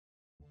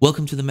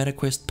Welcome to the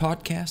MetaQuest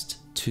podcast.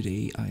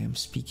 Today I am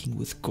speaking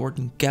with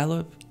Gordon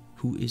Gallup,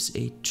 who is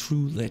a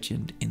true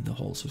legend in the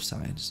halls of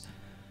science.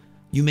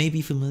 You may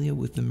be familiar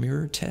with the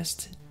mirror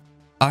test.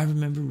 I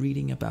remember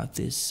reading about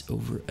this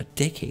over a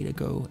decade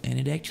ago, and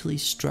it actually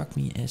struck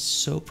me as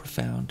so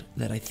profound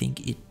that I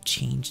think it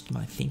changed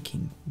my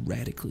thinking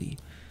radically.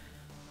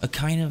 A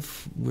kind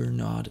of we're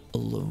not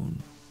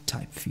alone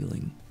type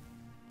feeling.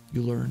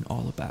 You'll learn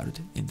all about it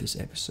in this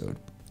episode.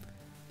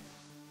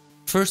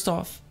 First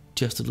off,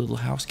 just a little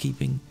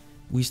housekeeping.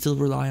 We still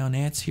rely on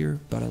ads here,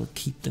 but I'll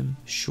keep them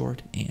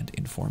short and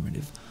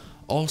informative.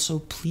 Also,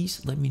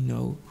 please let me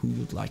know who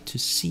you'd like to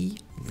see,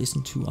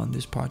 listen to on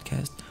this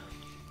podcast.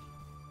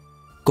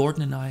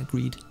 Gordon and I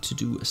agreed to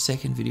do a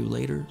second video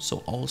later,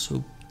 so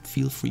also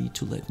feel free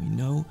to let me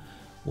know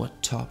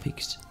what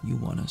topics you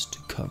want us to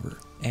cover.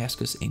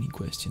 Ask us any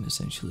question,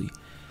 essentially.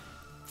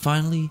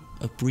 Finally,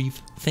 a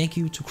brief thank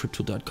you to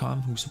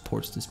Crypto.com, who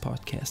supports this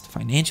podcast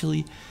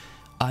financially.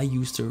 I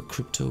use their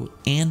crypto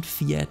and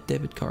fiat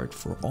debit card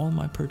for all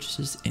my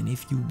purchases, and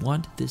if you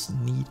want this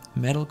neat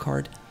metal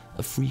card,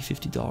 a free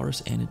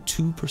 $50 and a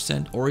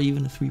 2% or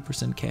even a 3%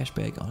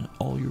 cashback on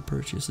all your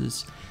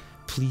purchases,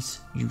 please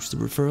use the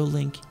referral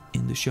link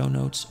in the show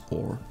notes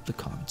or the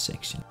comment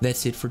section.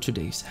 That's it for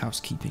today's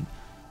housekeeping.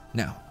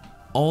 Now,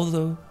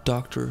 although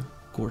Dr.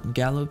 Gordon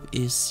Gallup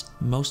is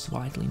most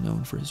widely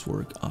known for his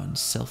work on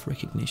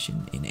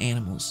self-recognition in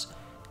animals,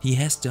 he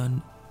has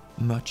done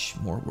much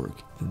more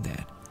work than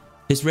that.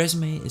 His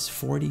resume is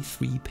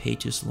 43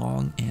 pages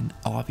long, and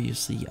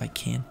obviously I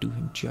can't do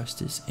him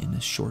justice in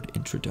a short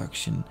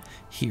introduction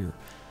here.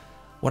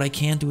 What I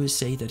can do is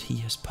say that he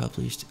has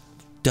published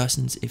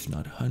dozens, if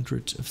not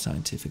hundreds, of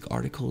scientific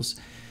articles,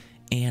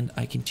 and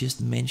I can just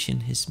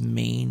mention his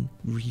main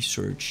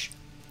research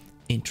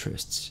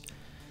interests.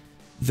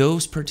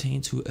 Those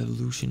pertain to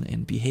evolution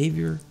and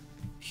behavior,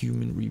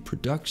 human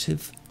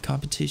reproductive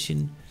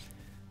competition,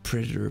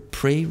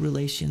 predator-prey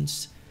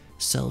relations,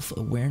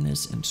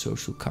 self-awareness and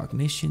social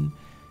cognition,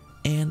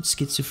 and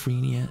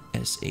schizophrenia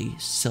as a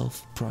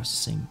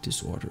self-processing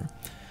disorder.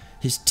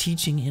 His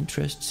teaching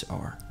interests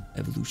are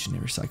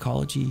evolutionary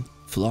psychology,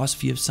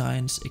 philosophy of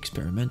science,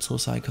 experimental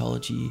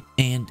psychology,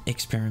 and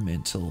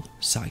experimental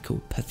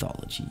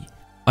psychopathology.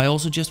 I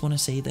also just want to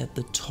say that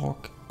the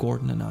talk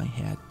Gordon and I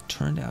had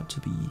turned out to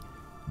be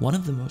one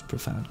of the most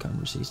profound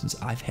conversations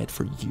I've had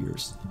for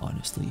years,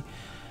 honestly.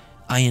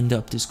 I end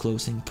up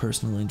disclosing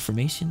personal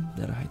information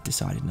that I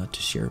decided not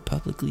to share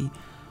publicly.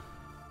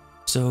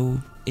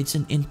 So it's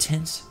an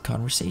intense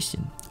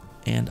conversation,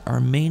 and our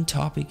main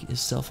topic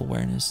is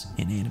self-awareness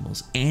in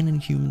animals and in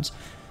humans,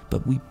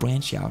 but we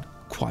branch out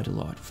quite a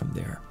lot from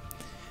there.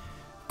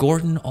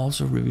 Gordon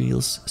also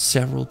reveals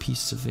several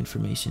pieces of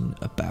information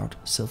about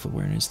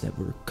self-awareness that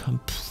were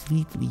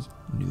completely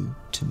new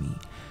to me.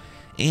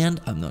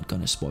 And I'm not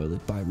going to spoil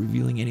it by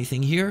revealing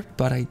anything here,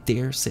 but I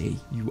dare say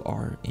you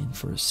are in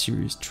for a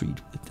serious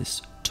treat with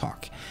this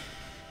talk.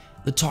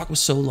 The talk was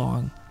so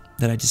long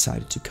that I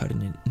decided to cut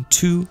it in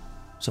two,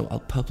 so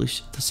I'll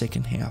publish the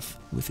second half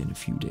within a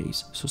few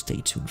days, so stay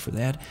tuned for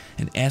that.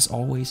 And as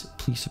always,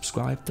 please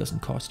subscribe. It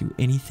doesn't cost you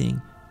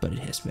anything, but it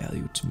has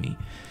value to me.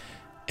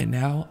 And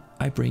now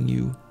I bring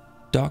you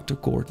Dr.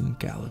 Gordon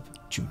Gallup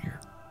Jr.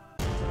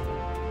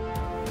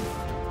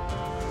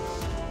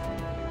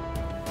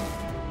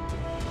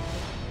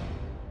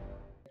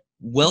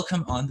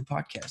 Welcome on the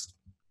podcast.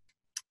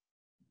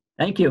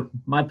 Thank you.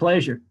 My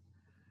pleasure.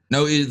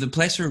 No, the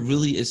pleasure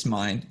really is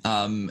mine.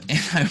 And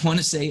I want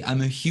to say I'm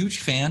a huge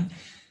fan.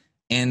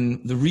 And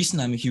the reason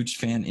I'm a huge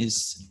fan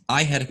is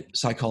I had a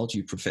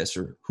psychology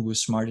professor who was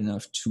smart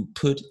enough to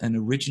put an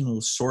original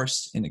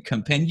source in a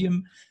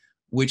compendium,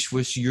 which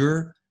was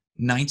your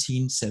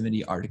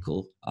 1970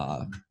 article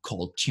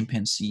called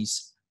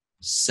Chimpanzees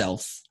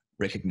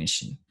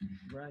Self-Recognition.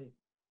 Right.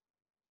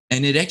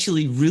 And it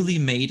actually really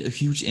made a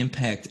huge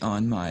impact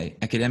on my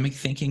academic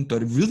thinking,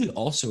 but really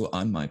also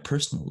on my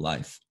personal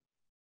life.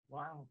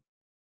 Wow.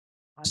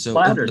 I'm So,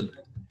 flattered.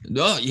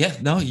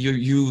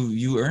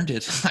 you earned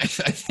it, I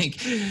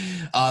think.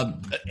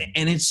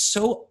 And it's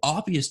so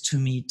obvious to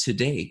me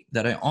today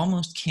that I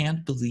almost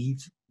can't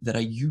believe that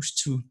I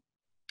used to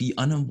be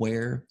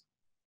unaware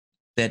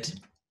that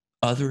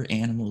other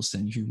animals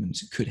than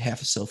humans could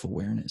have a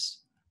self-awareness.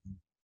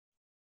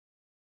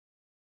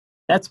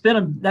 That's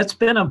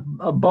been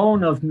a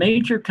bone of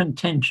major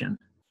contention.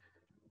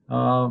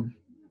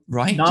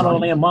 Right. Not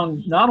only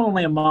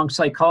among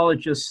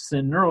psychologists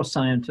and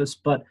neuroscientists,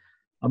 but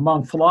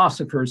among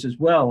philosophers as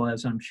well,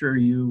 as I'm sure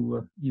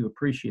you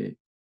appreciate.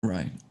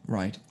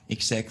 Right,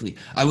 exactly.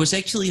 I was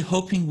actually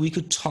hoping we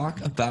could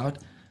talk about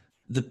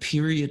the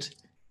period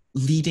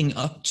leading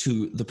up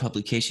to the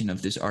publication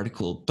of this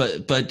article,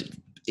 but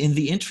in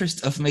the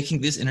interest of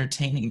making this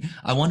entertaining,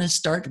 I want to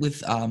start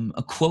with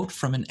a quote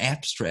from an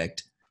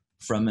abstract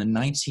from a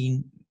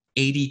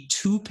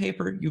 1982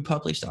 paper you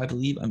published, I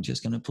believe. I'm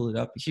just going to pull it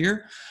up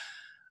here.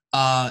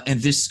 And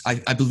this,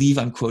 I believe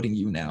I'm quoting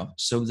you now.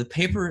 So the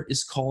paper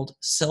is called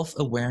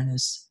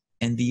Self-Awareness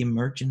and the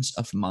Emergence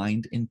of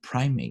Mind in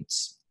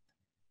Primates.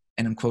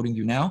 And I'm quoting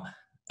you now.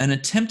 an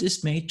attempt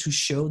is made to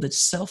show that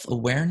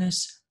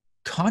self-awareness,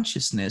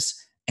 consciousness,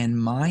 and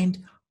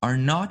mind are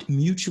not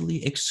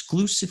mutually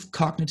exclusive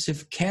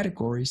cognitive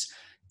categories,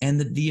 and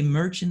that the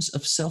emergence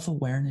of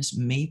self-awareness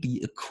may be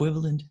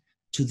equivalent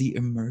to the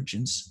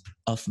emergence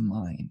of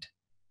mind.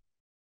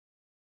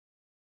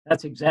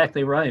 That's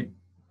exactly right.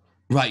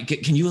 Right.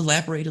 Can you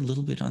elaborate a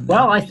little bit on that?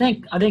 Well, I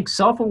think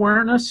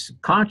self-awareness,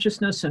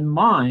 consciousness, and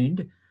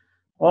mind,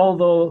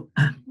 although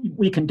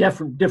we can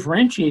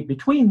differentiate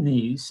between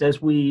these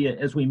as we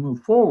move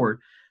forward,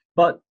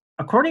 but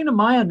according to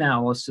my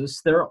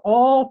analysis, they're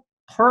all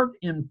part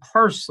and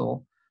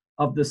parcel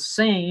of the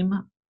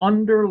same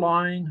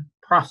underlying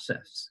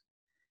process.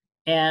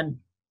 And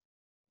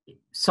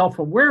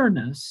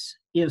self-awareness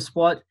is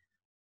what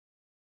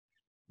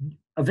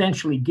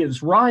eventually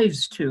gives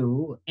rise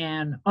to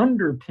and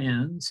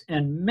underpins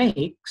and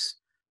makes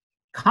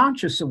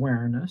conscious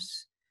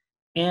awareness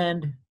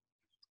and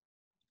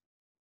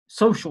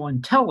social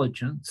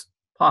intelligence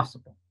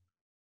possible.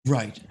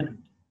 Right.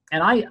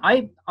 And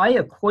I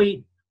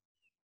equate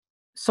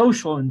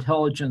social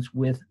intelligence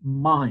with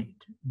mind,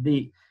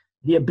 the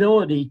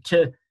ability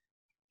to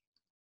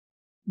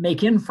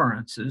make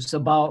inferences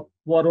about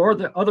what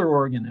other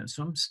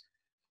organisms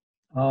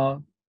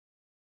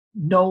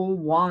know,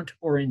 want,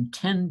 or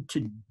intend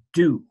to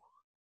do.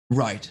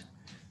 Right.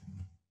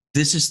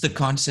 This is the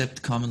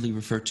concept commonly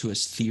referred to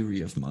as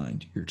theory of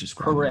mind. You're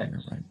describing. Correct.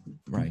 Here, right?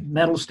 Right.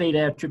 Mental state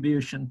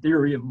attribution,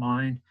 theory of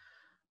mind.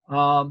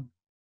 And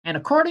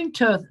according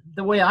to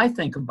the way I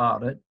think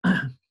about it,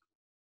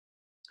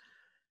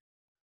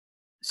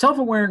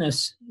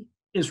 self-awareness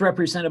is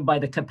represented by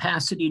the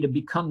capacity to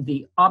become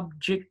the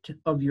object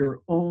of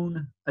your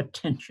own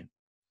attention.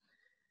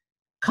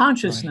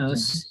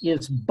 Consciousness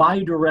is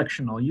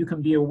bidirectional. You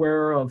can be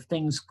aware of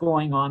things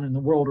going on in the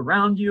world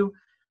around you,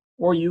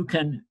 or you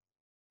can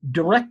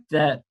direct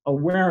that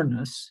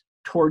awareness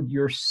toward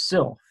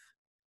yourself.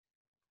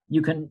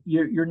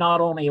 You're not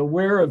only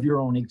aware of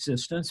your own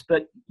existence,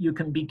 but you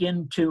can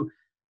begin to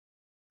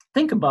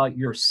think about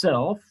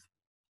yourself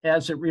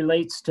as it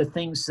relates to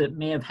things that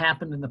may have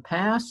happened in the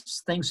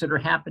past, things that are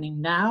happening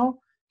now,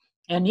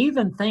 and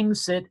even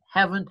things that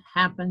haven't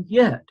happened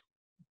yet,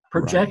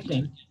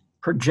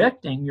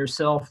 projecting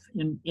yourself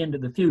into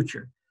the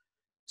future.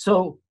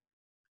 So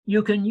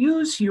you can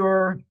use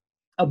your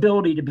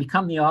ability to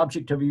become the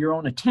object of your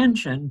own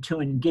attention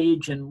to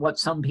engage in what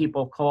some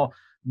people call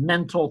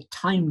mental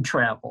time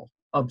travel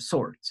of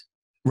sorts.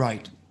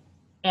 Right.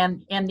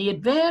 And the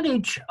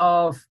advantage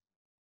of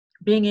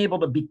being able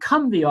to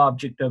become the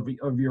object of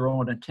your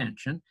own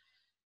attention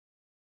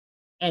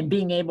and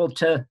being able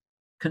to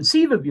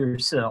conceive of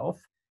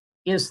yourself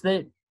is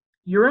that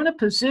you're in a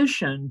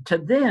position to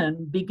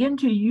then begin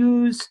to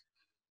use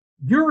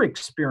your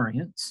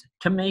experience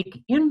to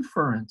make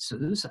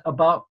inferences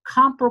about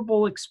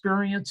comparable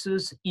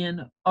experiences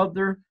in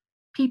other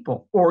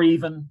people or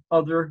even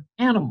other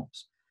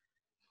animals.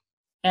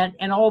 And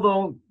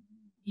although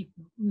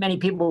many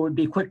people would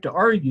be quick to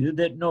argue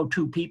that no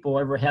two people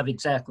ever have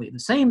exactly the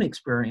same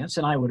experience,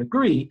 and I would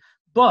agree,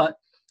 but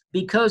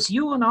because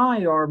you and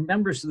I are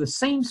members of the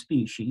same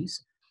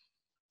species,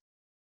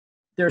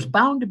 there's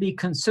bound to be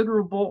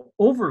considerable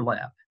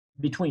overlap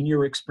between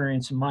your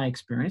experience and my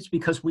experience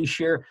because we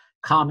share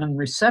common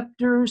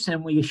receptors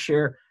and we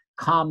share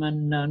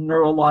common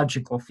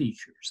neurological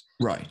features.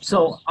 Right.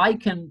 So I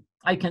can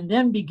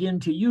then begin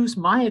to use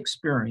my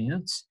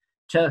experience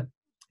to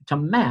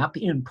map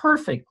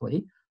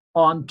imperfectly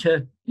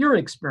onto your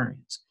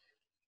experience.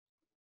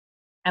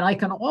 And I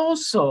can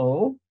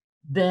also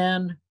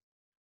then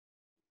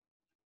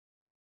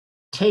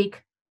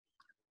take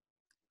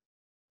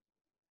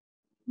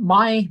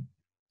my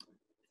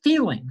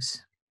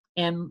feelings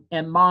and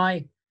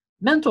my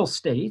mental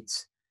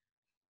states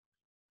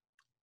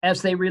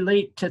as they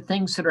relate to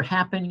things that are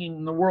happening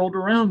in the world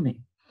around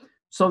me,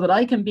 so that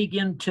I can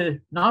begin to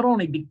not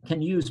only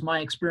can use my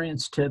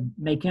experience to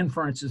make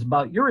inferences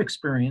about your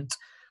experience,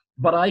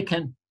 but I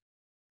can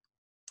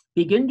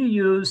begin to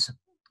use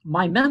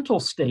my mental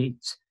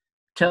states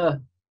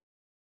to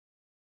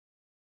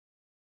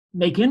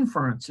make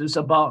inferences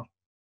about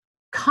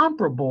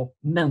comparable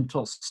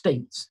mental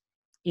states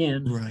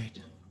in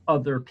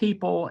other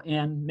people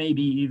and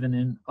maybe even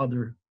in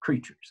other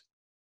creatures.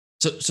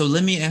 So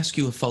let me ask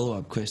you a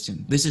follow-up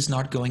question. This is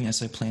not going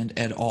as I planned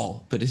at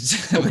all, but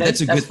it's okay,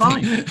 that's a good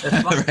fine. thing.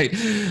 That's fine. Right.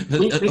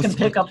 We can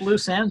pick up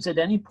loose ends at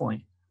any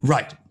point.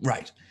 Right.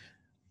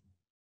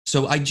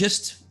 So I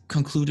just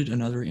concluded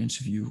another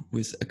interview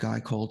with a guy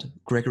called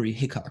Gregory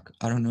Hickok.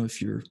 I don't know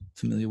if you're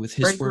familiar with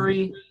his work.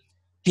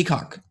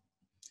 Hickok.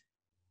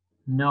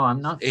 No,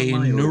 I'm not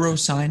familiar. A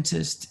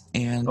neuroscientist,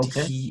 and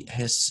he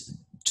has,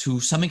 to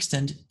some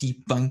extent,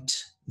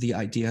 debunked the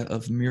idea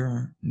of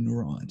mirror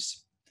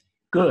neurons.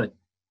 Good.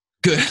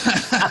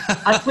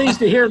 I'm pleased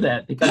to hear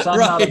that because I'm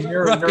not a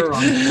mirror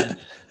neuron.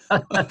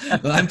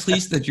 Well, I'm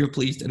pleased that you're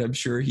pleased, and I'm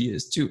sure he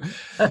is too.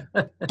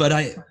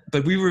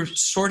 But we were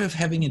sort of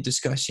having a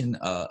discussion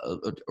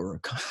or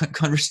a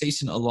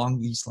conversation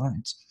along these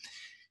lines,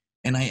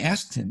 and I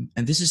asked him,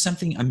 and this is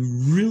something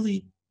I'm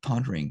really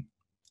pondering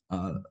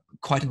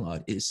quite a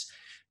lot is,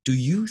 do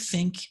you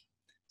think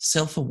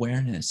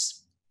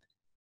self-awareness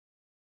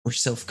or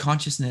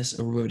self-consciousness,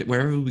 or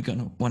wherever we're going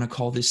to want to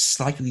call this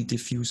slightly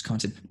diffuse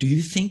concept, do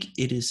you think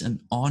it is an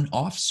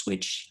on-off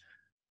switch,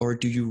 or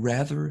do you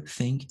rather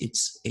think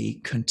it's a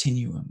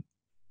continuum?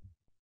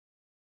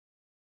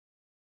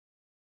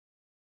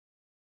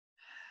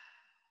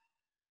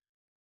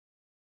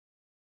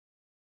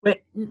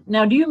 Wait,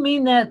 now, do you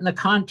mean that in the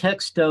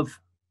context of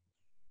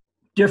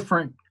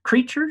different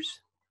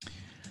creatures?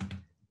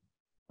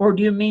 Or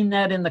do you mean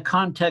that in the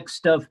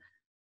context of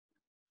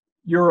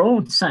your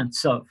own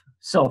sense of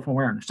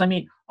self-awareness? I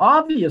mean,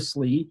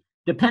 obviously,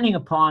 depending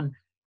upon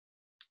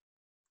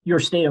your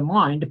state of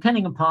mind,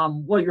 depending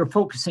upon what you're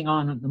focusing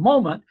on at the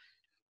moment,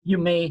 you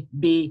may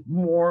be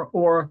more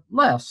or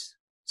less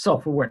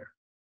self-aware.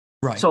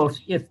 Right. So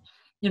if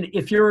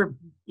you're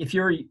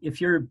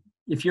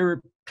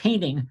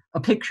painting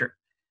a picture,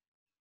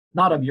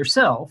 not of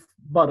yourself,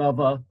 but of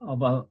a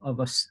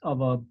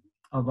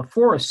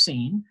forest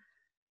scene,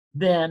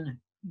 then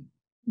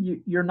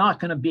you're not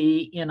going to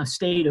be in a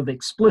state of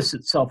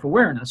explicit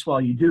self-awareness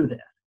while you do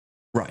that.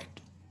 Right.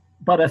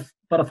 But if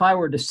I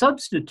were to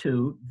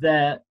substitute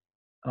that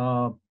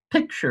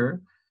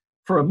picture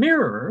for a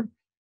mirror,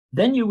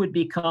 then you would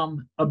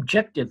become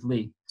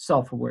objectively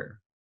self-aware.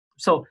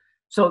 So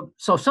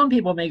some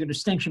people make a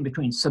distinction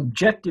between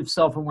subjective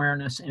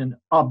self-awareness and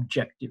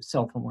objective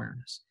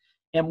self-awareness.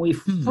 And we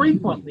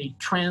frequently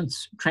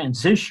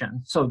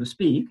transition, so to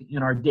speak,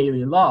 in our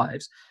daily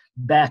lives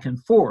back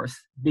and forth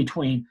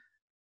between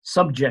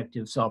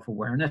subjective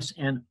self-awareness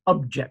and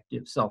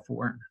objective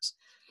self-awareness.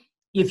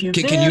 If you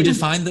can you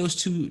define those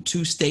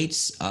two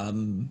states?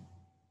 Well,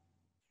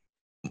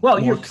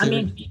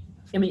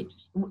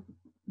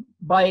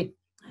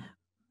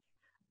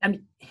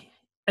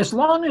 as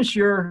long as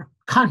you're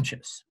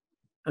conscious,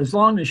 as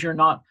long as you're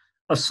not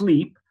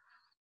asleep,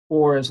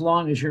 or as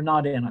long as you're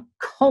not in a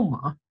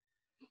coma,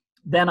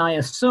 then I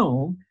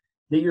assume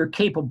that you're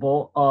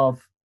capable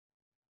of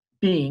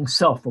being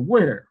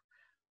self-aware.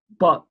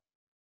 But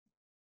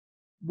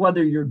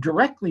whether you're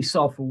directly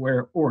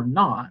self-aware or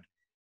not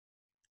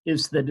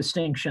is the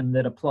distinction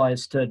that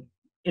applies to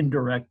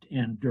indirect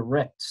and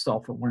direct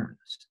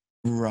self-awareness.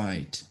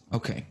 Right.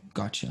 Okay.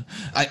 Gotcha.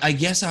 I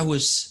guess I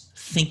was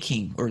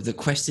thinking, or the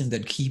question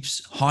that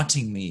keeps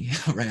haunting me,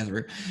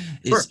 rather,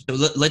 is, Sure. so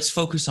let's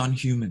focus on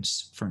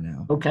humans for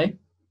now. Okay.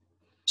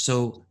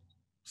 So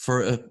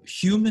for a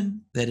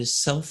human that is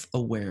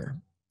self-aware,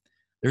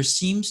 there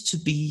seems to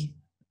be,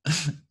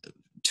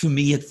 to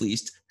me at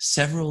least,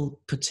 several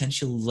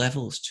potential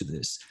levels to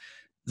this.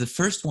 The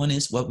first one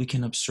is what we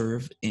can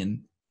observe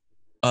in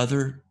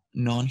other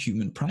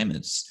non-human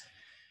primates,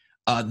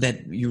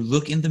 that you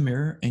look in the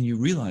mirror and you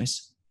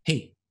realize,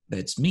 hey,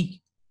 that's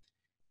me.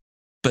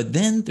 But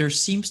then there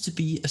seems to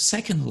be a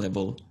second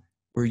level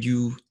where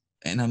you,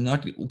 and I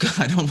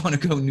don't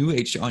want to go new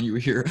age on you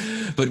here,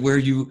 but where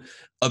you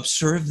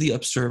observe the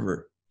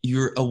observer.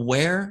 You're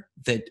aware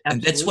that, Absolutely.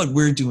 and that's what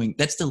we're doing.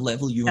 That's the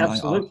level you and I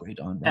operate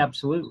on. Right?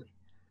 Absolutely.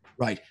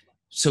 Right.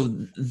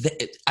 So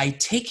I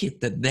take it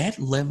that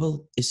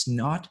level is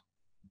not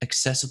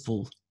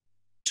accessible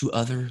to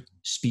other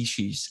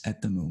species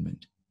at the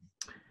moment.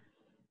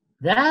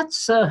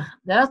 That's a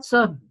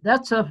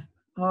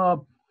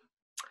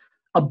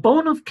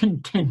bone of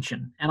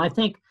contention, and I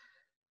think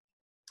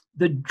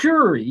the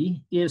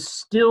jury is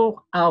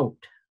still out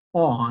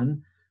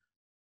on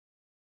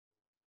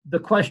the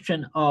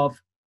question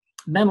of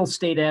mental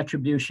state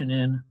attribution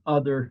in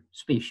other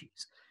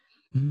species.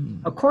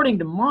 According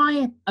to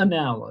my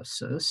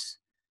analysis,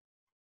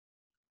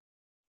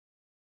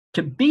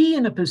 to be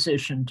in a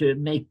position to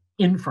make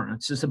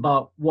inferences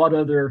about what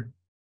other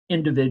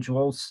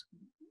individuals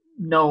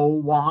know,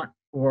 want,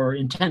 or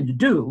intend to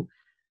do,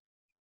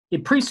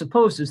 it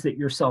presupposes that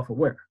you're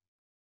self-aware.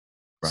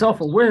 Right.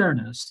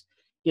 Self-awareness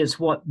is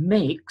what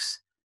makes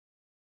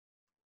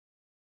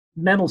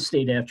mental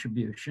state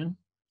attribution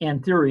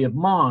and theory of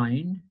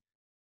mind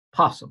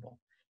possible.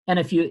 And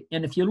if you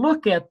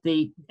look at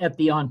the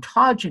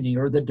ontogeny,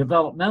 or the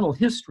developmental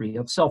history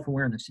of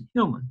self-awareness in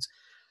humans,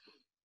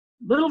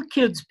 little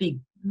kids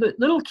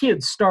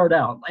start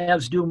out,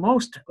 as do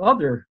most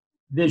other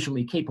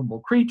visually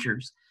capable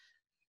creatures,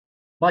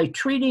 by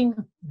treating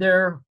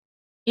their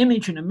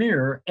image in a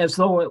mirror as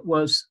though it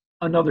was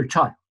another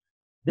child.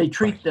 They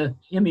treat the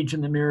image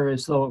in the mirror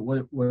as though it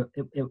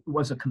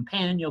was a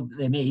companion.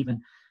 They may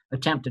even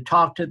attempt to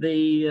talk to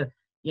the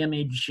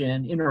image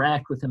and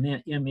interact with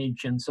the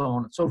image, and so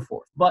on and so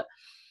forth. But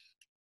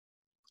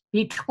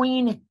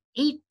between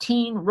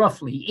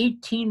roughly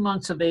 18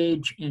 months of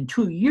age and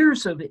 2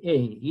 years of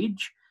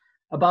age,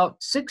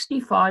 about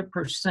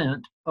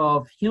 65%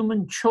 of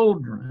human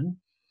children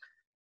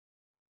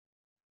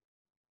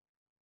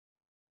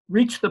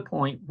reach the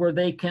point where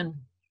they can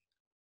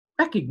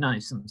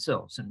recognize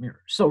themselves in mirrors.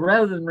 So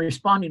rather than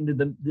responding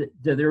to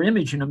their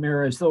image in a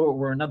mirror as though it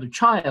were another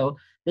child,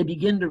 they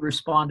begin to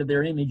respond to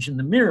their image in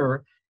the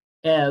mirror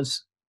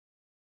as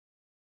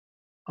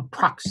a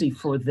proxy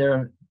for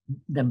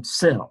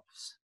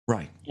themselves.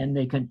 Right. And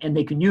they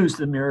can use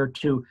the mirror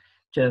to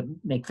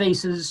make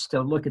faces,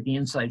 to look at the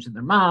insides of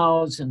their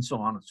mouths, and so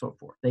on and so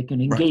forth. They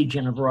can engage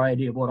in a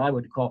variety of what I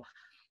would call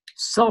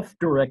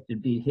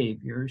self-directed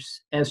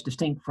behaviors, as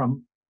distinct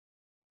from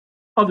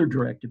other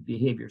directed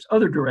behaviors.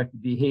 Other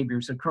directed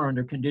behaviors occur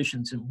under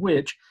conditions in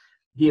which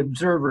the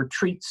observer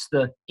treats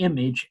the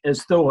image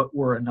as though it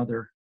were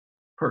another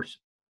person,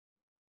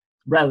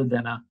 rather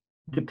than a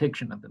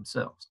depiction of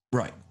themselves.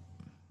 Right.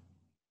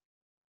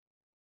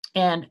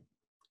 And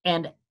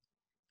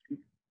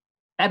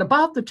at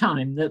about the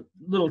time that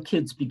little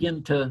kids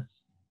begin to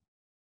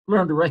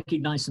learn to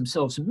recognize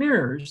themselves in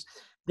mirrors,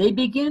 they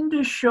begin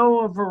to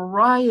show a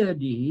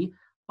variety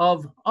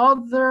of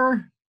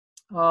other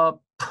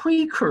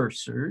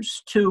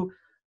precursors to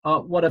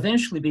what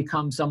eventually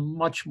becomes a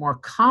much more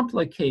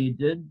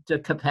complicated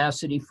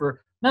capacity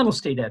for mental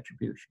state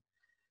attribution.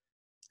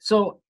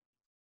 So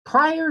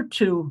prior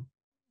to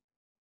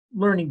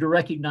learning to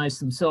recognize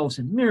themselves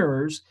in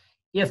mirrors,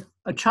 if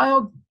a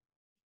child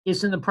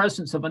is in the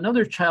presence of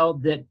another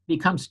child that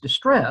becomes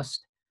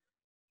distressed,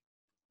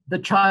 the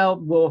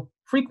child will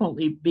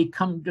frequently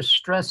become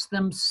distressed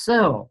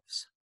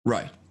themselves.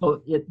 Right.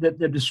 So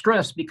the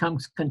distress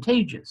becomes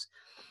contagious.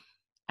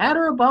 At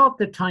or about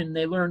the time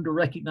they learn to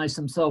recognize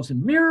themselves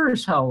in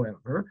mirrors,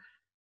 however,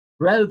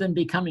 rather than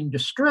becoming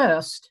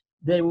distressed,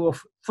 they will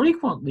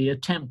frequently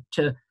attempt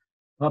to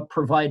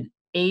provide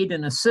aid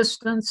and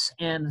assistance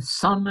and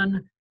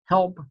summon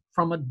help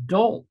from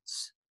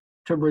adults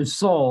to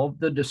resolve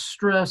the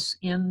distress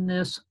in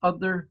this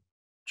other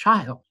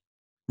child.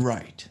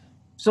 Right.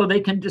 So they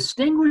can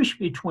distinguish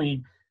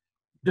between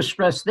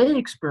distress they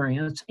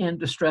experience and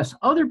distress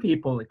other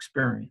people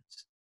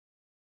experience,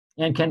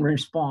 and can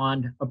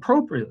respond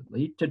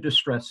appropriately to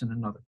distress in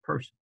another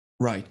person.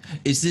 Right.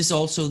 Is this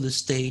also the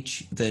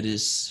stage that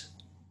is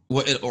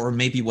what, or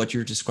maybe what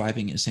you're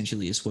describing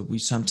essentially is what we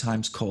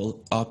sometimes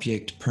call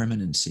object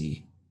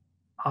permanency?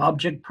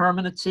 Object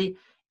permanency,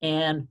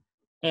 and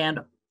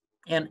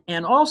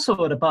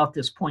also at about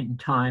this point in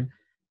time,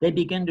 they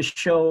begin to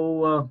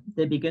show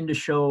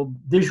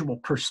visual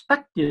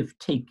perspective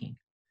taking.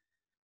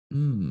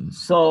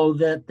 So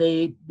that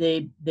they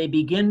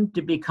begin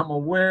to become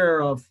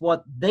aware of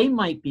what they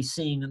might be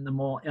seeing at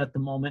the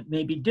moment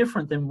may be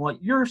different than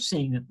what you're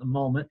seeing at the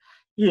moment,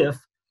 if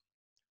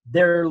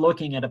they're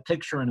looking at a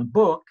picture in a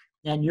book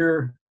and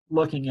you're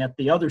looking at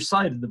the other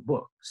side of the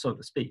book, so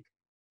to speak.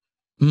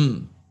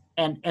 And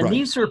right.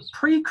 These are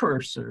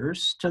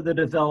precursors to the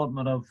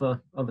development of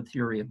a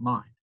theory of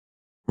mind.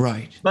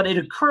 Right. But it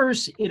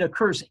occurs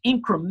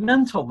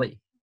incrementally.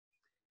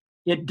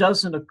 It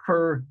doesn't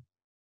occur.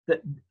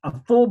 That a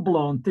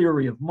full-blown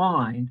theory of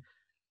mind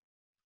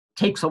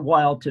takes a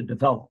while to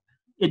develop.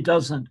 It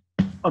doesn't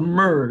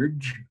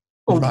emerge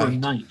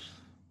overnight.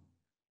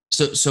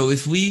 Right. So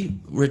if we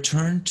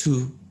return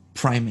to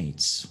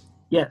primates,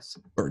 yes,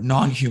 or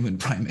non-human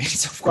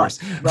primates, of course,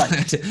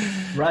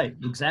 right,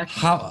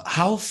 exactly.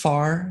 How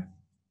far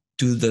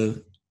do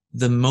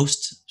the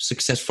most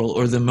successful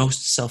or the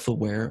most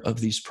self-aware of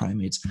these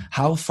primates,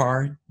 how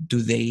far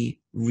do they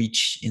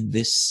reach in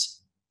this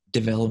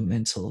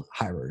developmental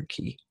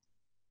hierarchy?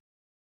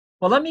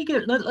 Well,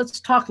 let's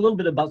talk a little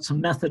bit about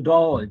some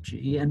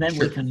methodology, and then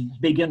we can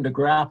begin to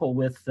grapple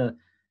with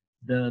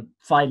the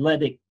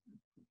phyletic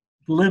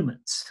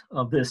limits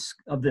of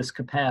this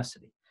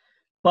capacity.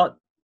 But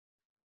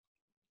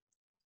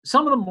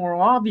some of the more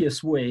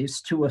obvious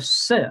ways to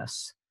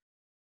assess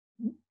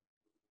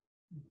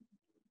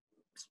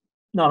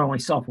not only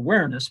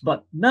self-awareness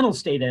but mental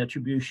state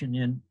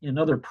attribution in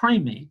other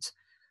primates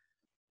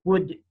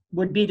would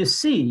be to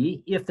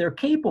see if they're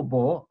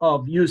capable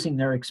of using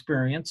their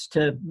experience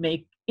to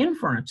make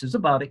inferences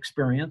about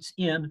experience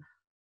in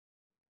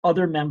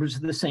other members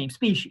of the same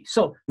species.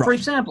 So, for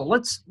example,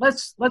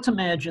 let's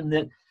imagine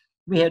that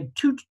we had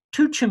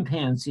two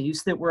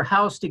chimpanzees that were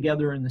housed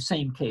together in the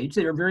same cage.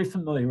 They are very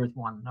familiar with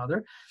one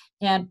another,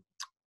 and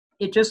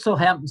it just so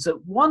happens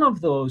that one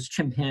of those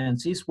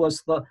chimpanzees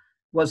was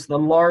the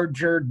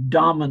larger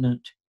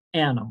dominant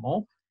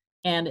animal,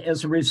 and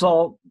as a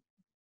result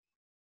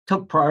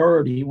took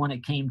priority when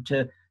it came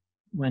to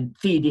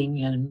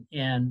feeding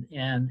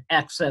and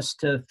access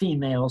to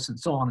females and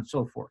so on and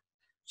so forth.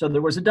 So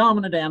there was a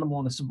dominant animal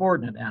and a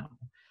subordinate animal.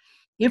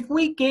 If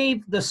we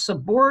gave the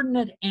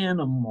subordinate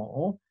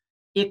animal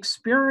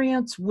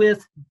experience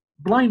with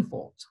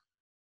blindfolds,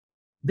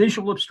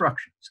 visual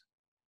obstructions,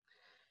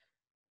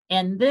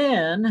 and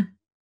then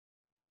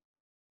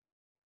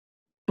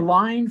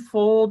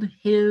blindfold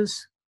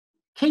his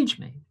cage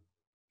mate,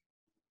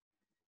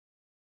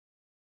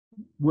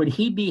 would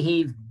he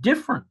behave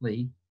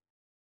differently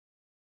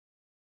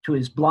to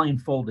his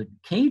blindfolded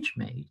cage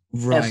mate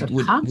as a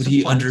consequence would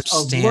he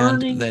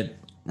understand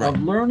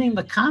of learning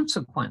the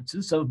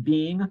consequences of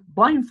being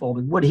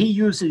blindfolded? Would he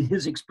use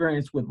his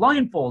experience with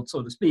blindfold,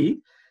 so to speak,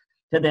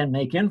 to then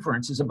make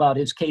inferences about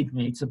his cage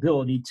mate's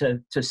ability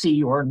to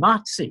see or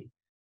not see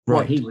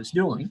what he was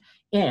doing?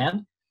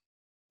 And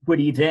would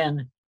he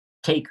then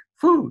take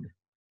food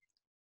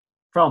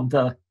from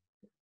the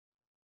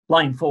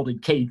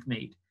blindfolded cage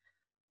mate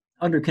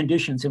under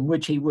conditions in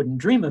which he wouldn't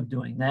dream of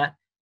doing that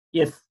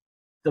if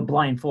the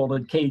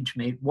blindfolded cage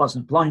mate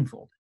wasn't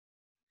blindfolded.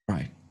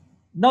 Right.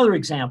 Another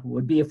example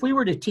would be if we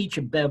were to teach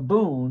a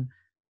baboon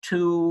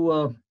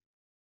to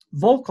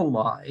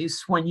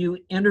vocalize when you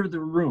enter the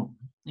room,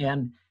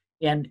 and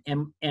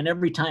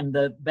every time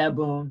the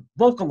baboon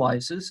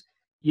vocalizes,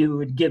 you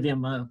would give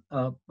him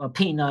a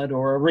peanut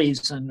or a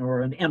raisin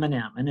or an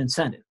M&M, an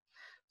incentive,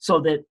 so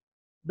that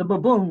the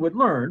baboon would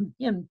learn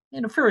in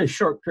a very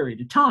short period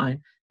of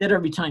time that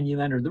every time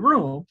you enter the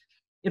room,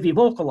 if he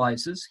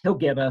vocalizes, he'll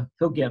get a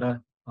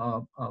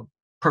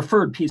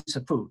preferred piece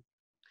of food.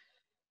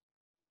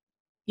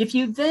 If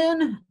you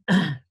then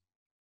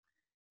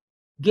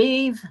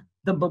gave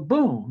the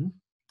baboon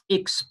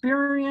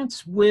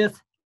experience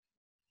with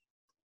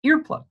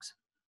earplugs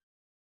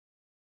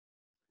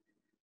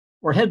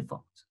or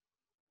headphones,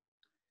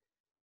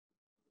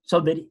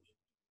 so that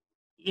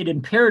it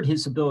impaired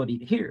his ability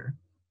to hear,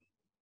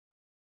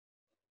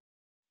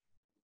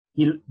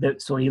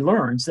 so he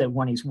learns that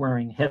when he's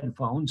wearing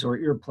headphones or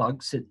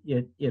earplugs,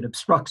 it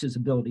obstructs his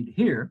ability to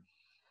hear.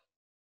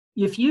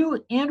 If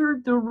you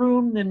entered the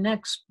room the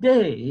next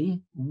day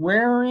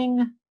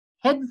wearing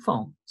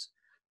headphones,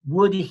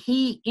 would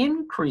he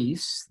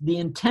increase the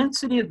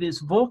intensity of his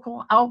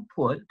vocal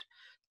output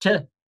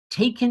to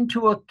take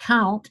into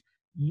account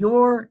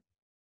your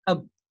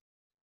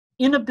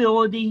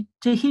inability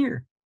to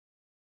hear?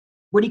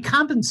 Would he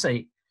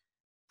compensate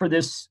for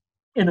this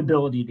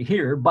inability to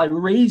hear by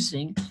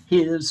raising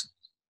his,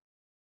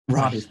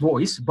 not his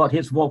voice, but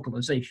his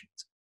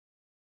vocalizations?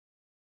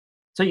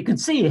 So you can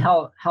see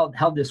how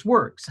this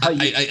works.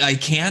 I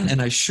can,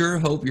 and I sure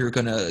hope you're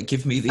going to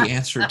give me the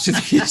answer to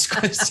these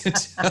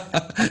questions.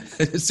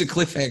 It's a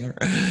cliffhanger.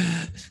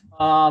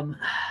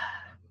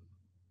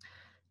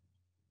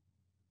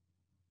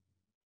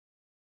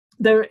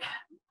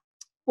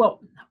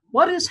 Well,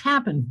 what has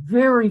happened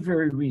very,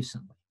 very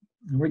recently,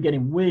 and we're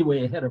getting way,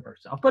 way ahead of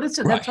ourselves, but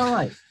that's all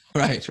right.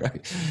 Right.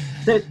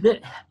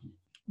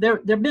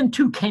 There have been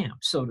two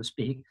camps, so to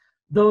speak.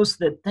 Those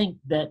that think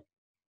that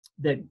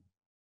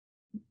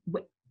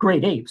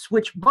great apes,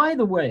 which, by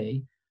the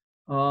way,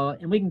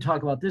 and we can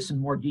talk about this in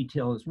more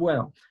detail as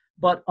well,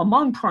 but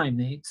among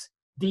primates,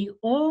 the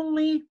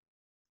only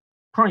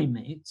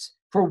primates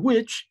for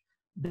which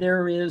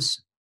there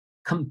is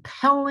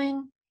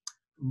compelling,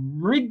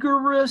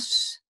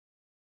 rigorous,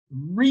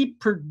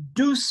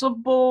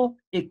 reproducible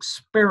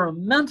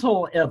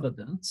experimental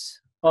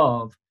evidence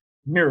of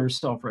mirror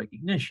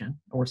self-recognition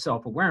or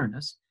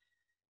self-awareness,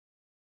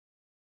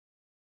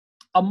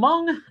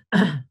 among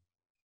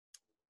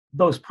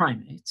those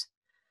primates,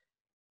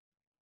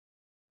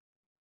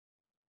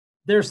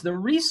 there's the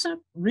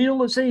recent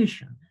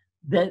realization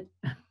that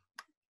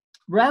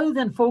rather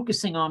than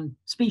focusing on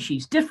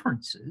species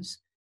differences,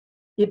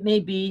 it may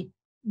be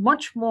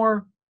much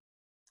more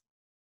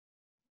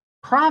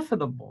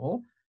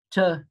profitable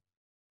to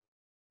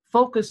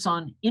focus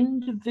on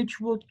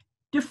individual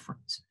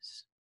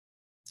differences.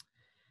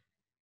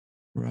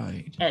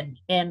 Right.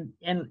 And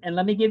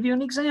let me give you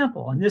an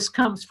example. And this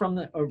comes from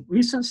a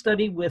recent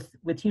study with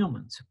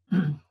humans,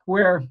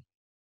 where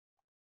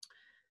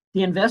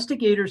the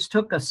investigators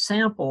took a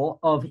sample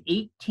of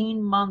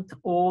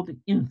 18-month-old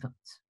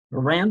infants, a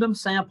random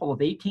sample of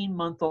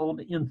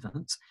 18-month-old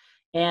infants,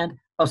 and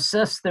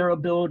assessed their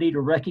ability to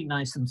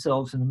recognize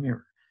themselves in a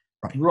mirror.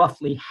 Right.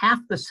 Roughly half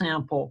the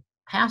sample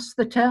passed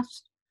the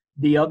test,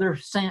 the other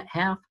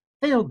half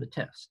failed the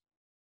test.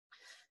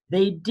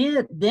 They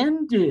did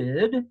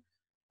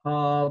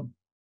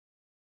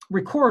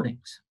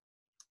recordings,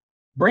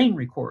 brain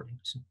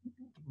recordings,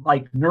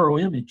 like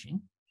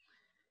neuroimaging,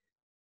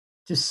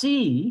 to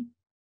see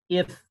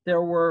if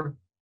there were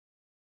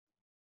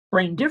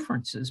brain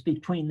differences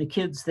between the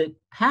kids that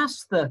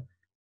passed the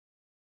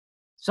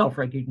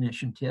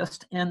self-recognition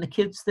test and the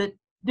kids that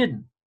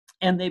didn't.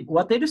 And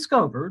what they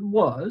discovered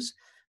was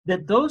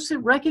that those that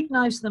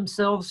recognize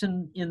themselves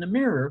in the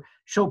mirror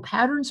show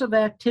patterns of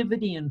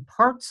activity in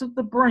parts of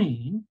the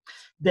brain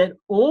that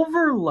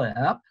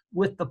overlap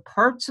with the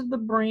parts of the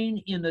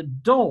brain in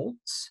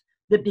adults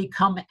that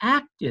become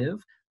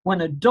active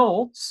when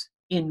adults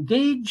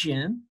engage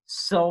in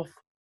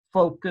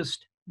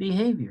self-focused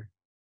behavior.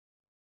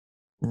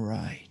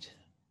 Right.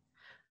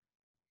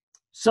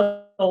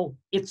 So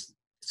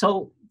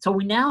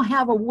we now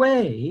have a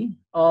way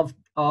of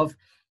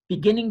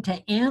beginning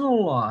to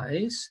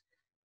analyze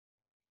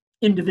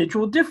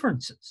individual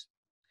differences,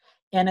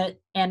 and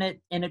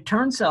it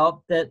turns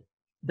out that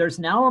there's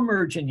now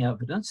emerging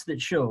evidence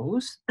that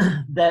shows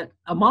that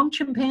among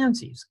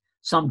chimpanzees,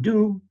 some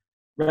do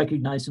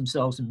recognize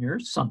themselves in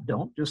mirrors, some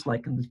don't, just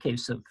like in the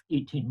case of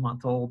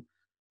 18-month-old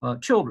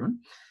children.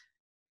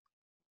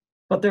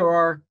 But there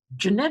are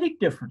genetic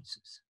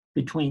differences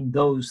between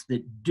those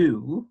that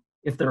do,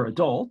 if they're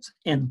adults,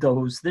 and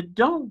those that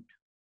don't.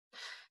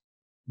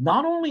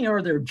 Not only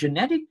are there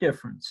genetic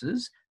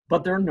differences,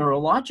 but there are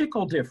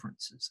neurological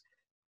differences.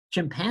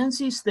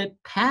 Chimpanzees that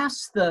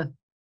pass the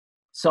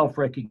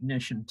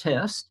self-recognition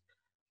test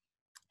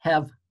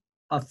have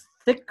a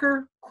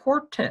thicker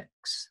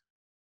cortex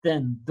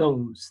than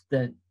those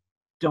that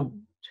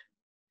don't.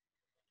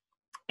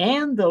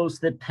 And those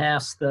that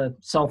pass the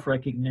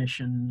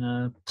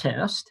self-recognition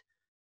test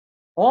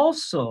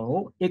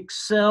also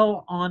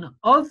excel on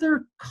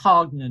other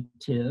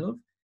cognitive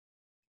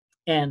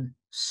and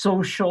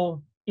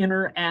social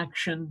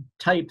interaction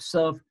types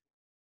of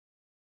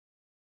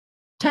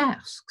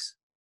tasks.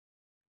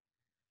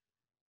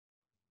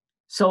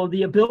 So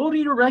the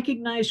ability to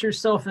recognize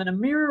yourself in a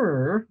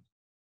mirror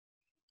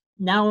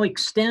now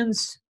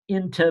extends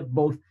into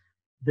both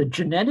the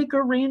genetic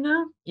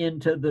arena,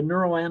 into the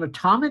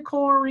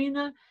neuroanatomical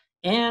arena,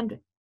 and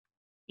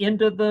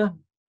into the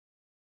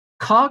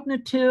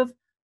cognitive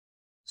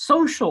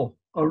social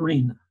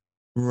arena.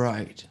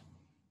 Right.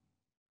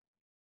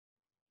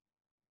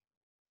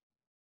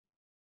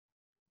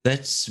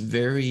 That's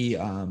very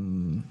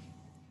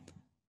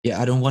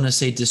I don't want to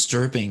say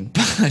disturbing,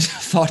 but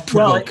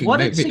thought-provoking. Well, what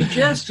maybe. It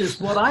suggests is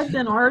what I've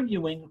been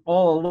arguing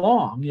all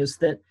along, is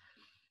that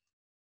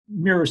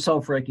mirror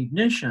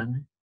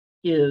self-recognition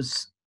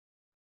is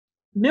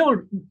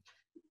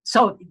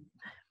so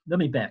let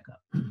me back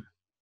up.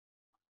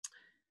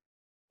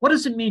 What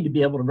does it mean to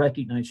be able to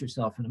recognize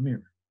yourself in a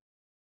mirror?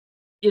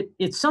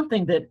 It's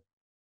something that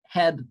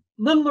had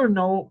little or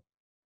no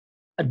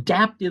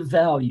adaptive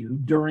value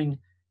during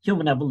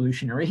human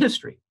evolutionary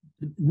history.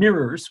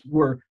 Mirrors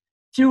were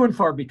few and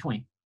far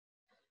between.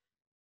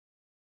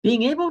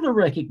 Being able to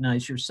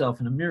recognize yourself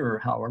in a mirror,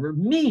 however,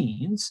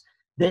 means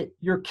that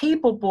you're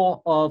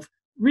capable of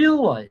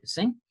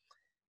realizing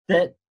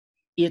that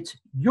it's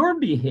your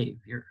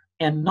behavior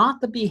and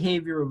not the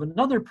behavior of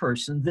another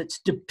person that's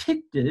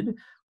depicted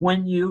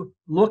when you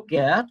look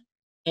at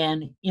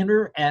and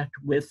interact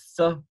with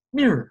the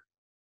mirror.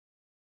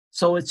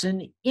 So it's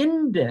an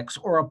index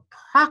or a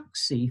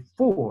proxy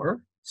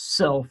for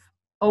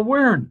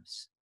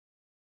self-awareness.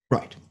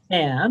 Right.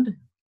 And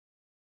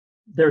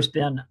there's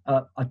been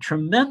a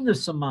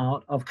tremendous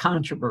amount of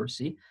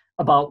controversy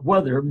about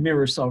whether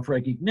mirror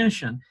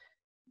self-recognition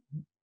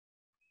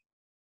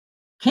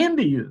can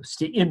be used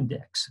to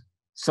index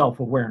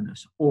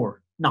self-awareness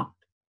or not.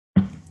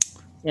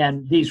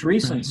 And these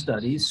recent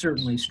studies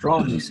certainly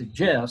strongly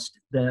suggest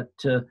that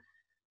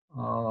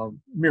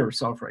mirror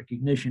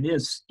self-recognition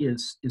is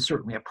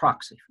certainly a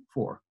proxy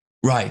for.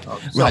 Right.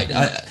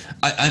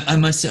 I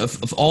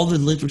myself, of all the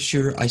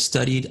literature I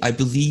studied, I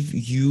believe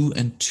you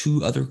and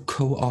two other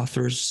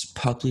co-authors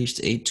published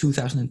a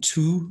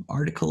 2002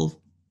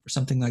 article or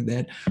something like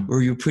that,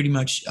 where you pretty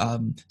much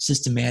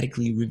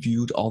systematically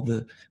reviewed all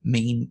the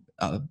main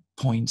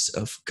points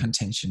of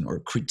contention or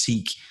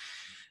critique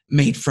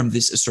made from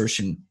this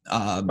assertion.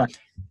 Right.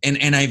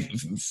 And I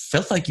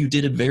felt like you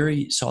did a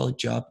very solid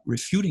job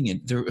refuting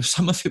it.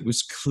 Some of it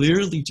was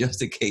clearly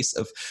just a case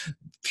of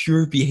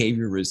pure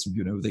behaviorism.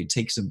 You know, they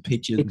take some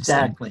pigeons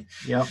exactly,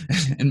 yep,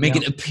 and make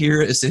it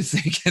appear as if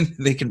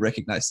they can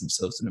recognize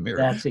themselves in a mirror.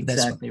 That's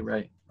exactly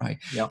right. Right.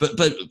 Yep.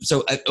 But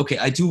so okay,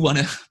 I do want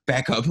to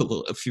back up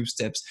a few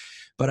steps,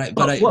 but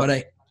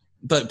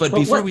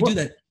before we do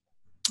that,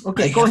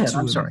 okay, go ahead.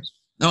 I'm sorry.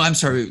 No, I'm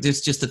sorry.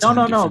 There's just a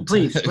no.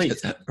 Please.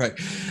 Right.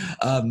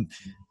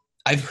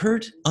 I've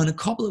heard on a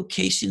couple of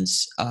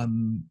occasions,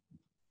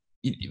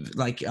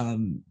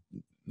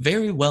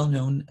 very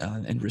well-known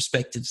and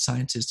respected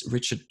scientist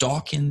Richard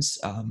Dawkins,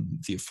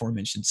 the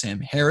aforementioned Sam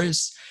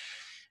Harris,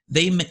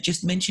 they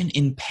just mention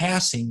in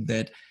passing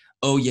that,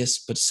 oh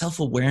yes, but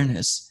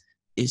self-awareness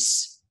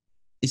is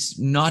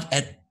not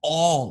at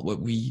all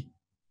what we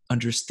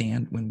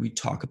understand when we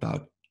talk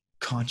about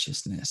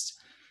consciousness.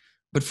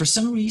 But for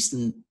some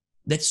reason,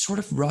 that sort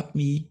of rubbed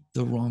me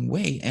the wrong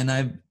way. And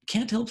I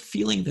can't help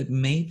feeling that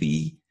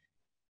maybe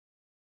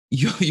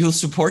you'll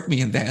support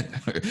me in that.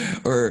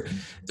 or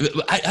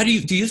how do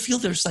you feel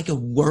there's like a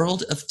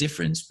world of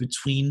difference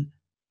between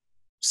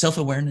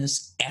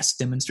self-awareness as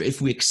demonstrated,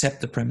 if we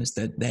accept the premise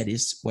that that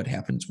is what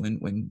happens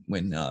when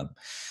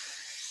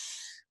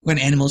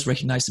animals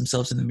recognize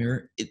themselves in the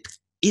mirror?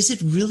 Is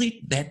it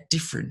really that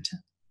different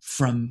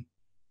from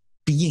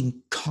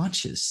being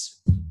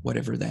conscious,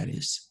 whatever that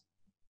is?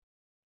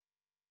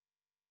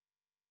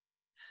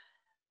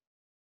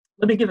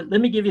 Let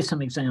me give you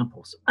some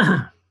examples.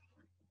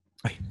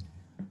 Right.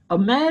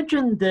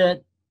 Imagine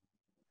that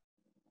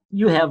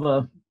you have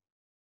a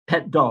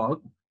pet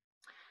dog,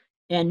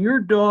 and your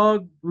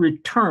dog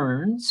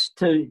returns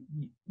to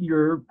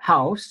your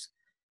house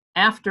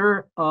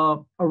after a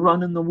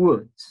run in the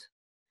woods.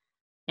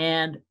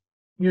 And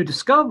you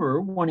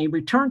discover when he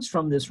returns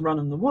from this run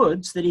in the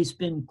woods that he's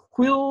been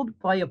quilled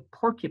by a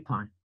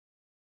porcupine.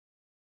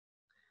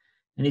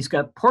 And he's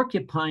got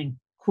porcupine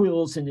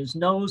quills in his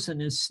nose and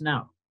his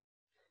snout.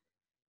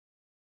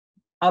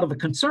 Out of a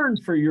concern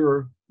for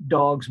your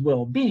dog's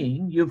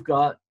well-being, you've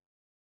got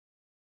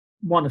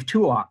one of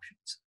two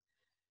options.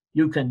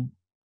 You can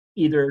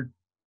either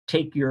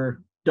take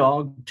your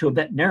dog to a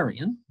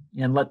veterinarian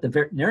and let the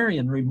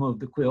veterinarian remove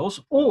the quills,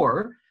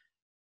 or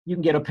you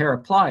can get a pair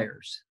of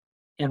pliers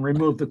and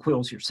remove the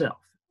quills yourself.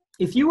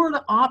 If you were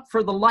to opt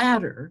for the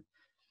latter,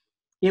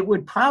 it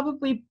would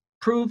probably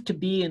prove to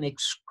be an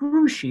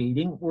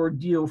excruciating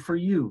ordeal for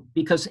you,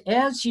 because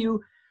as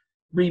you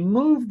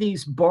remove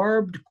these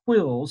barbed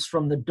quills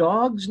from the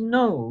dog's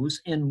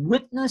nose and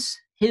witness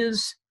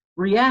his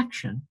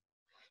reaction,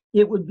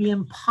 it would be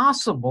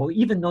impossible,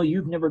 even though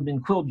you've never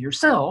been quilled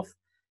yourself,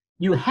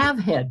 you have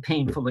had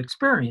painful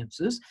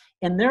experiences,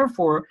 and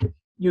therefore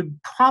you'd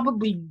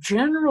probably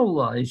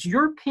generalize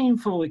your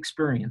painful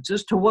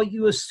experiences to what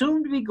you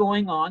assume to be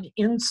going on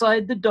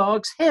inside the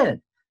dog's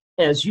head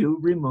as you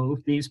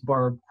remove these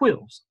barbed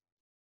quills.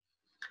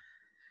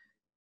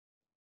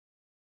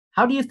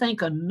 How do you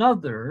think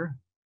another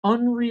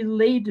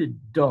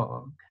unrelated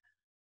dog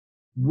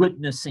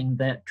witnessing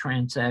that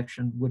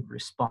transaction would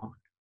respond?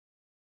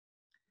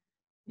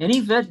 Any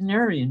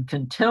veterinarian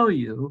can tell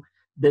you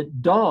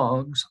that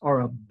dogs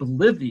are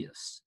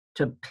oblivious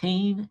to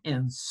pain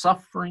and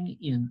suffering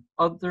in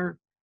other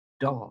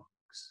dogs.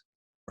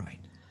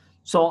 Right.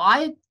 So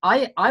I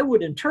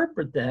would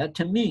interpret that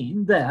to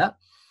mean that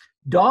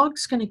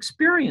dogs can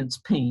experience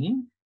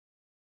pain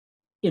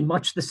in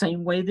much the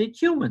same way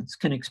that humans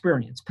can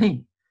experience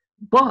pain.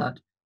 But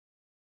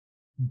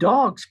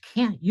dogs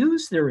can't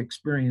use their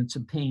experience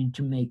of pain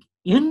to make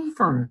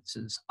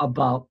inferences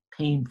about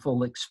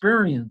painful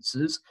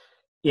experiences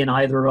in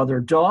either other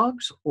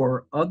dogs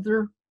or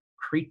other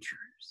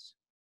creatures.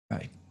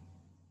 Right.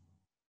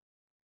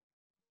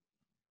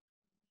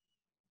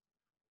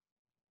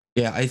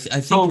 Yeah, I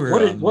think so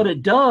we're what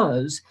it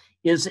does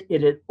is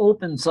it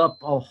opens up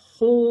a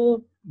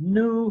whole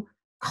new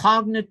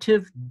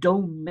cognitive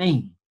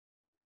domain.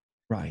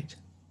 Right.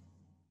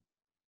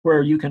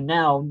 Where you can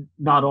now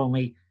not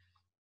only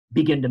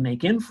begin to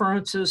make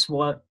inferences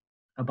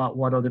about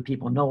what other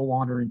people know,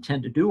 want, or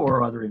intend to do,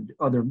 or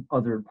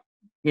other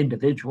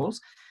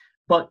individuals,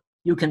 but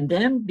you can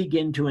then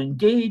begin to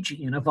engage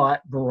in a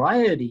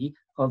variety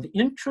of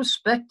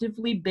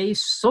introspectively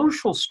based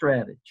social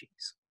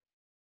strategies.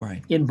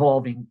 Right.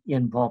 Involving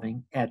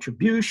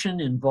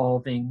attribution,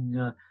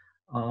 involving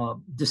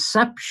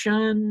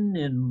deception,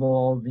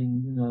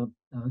 involving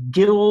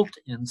guilt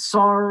and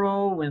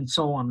sorrow, and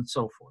so on and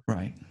so forth.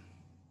 Right.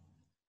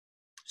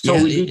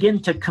 So we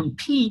begin to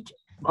compete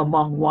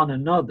among one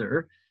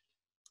another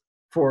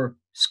for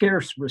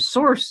scarce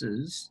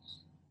resources,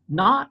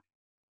 not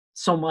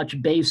so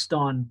much based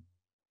on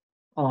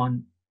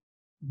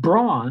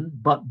brawn,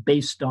 but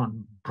based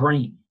on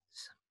brains.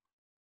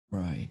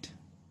 Right.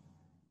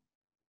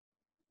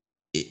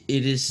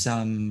 It is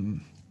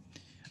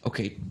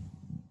okay.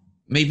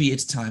 Maybe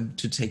it's time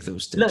to take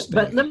those steps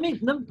back. But let me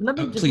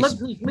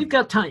please. we've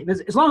got time.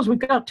 As long as we've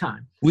got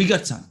time. We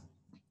got time.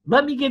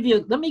 Let me give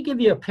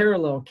you a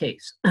parallel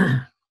case.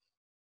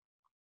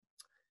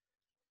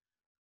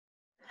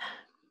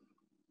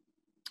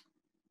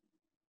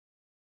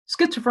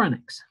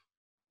 Schizophrenics.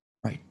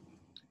 Right.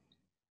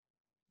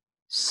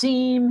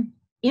 Seem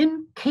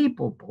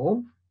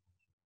incapable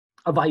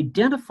of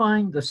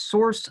identifying the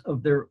source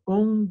of their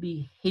own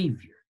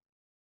behavior.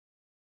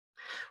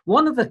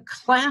 One of the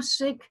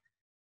classic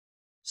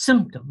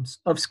symptoms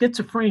of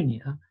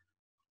schizophrenia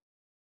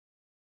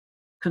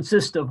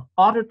consists of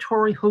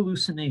auditory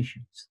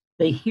hallucinations.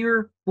 They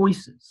hear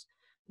voices,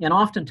 and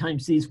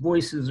oftentimes these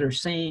voices are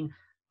saying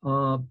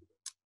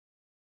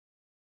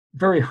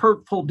very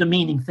hurtful,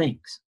 demeaning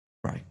things.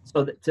 Right.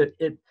 So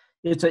that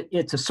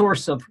it's a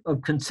source of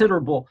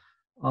considerable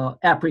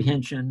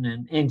apprehension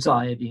and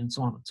anxiety and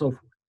so on and so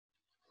forth.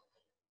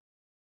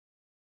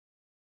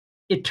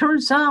 It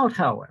turns out,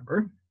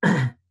 however,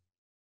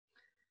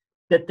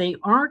 that they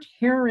aren't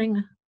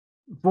hearing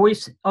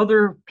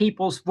other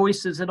people's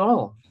voices at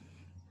all.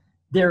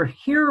 They're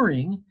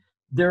hearing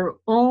their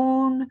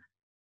own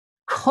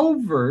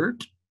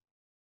covert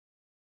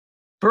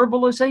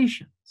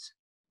verbalizations.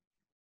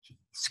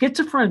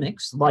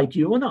 Schizophrenics, like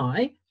you and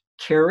I,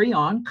 carry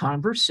on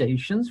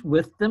conversations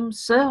with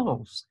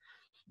themselves.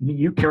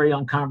 You carry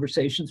on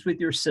conversations with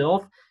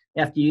yourself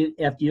after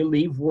you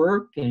leave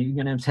work, and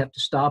you're going to have to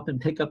stop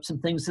and pick up some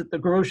things at the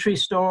grocery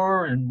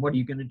store, and what are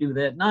you going to do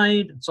that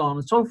night, and so on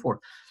and so forth.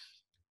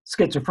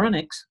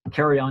 Schizophrenics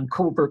carry on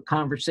covert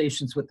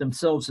conversations with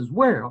themselves as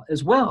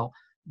well,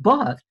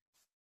 but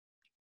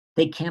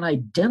they can't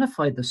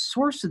identify the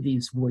source of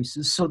these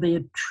voices, so they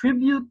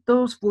attribute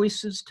those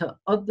voices to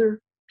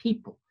other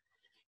people.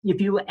 If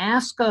you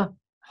ask a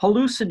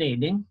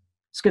hallucinating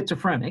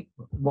schizophrenic,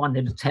 one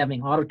that is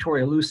having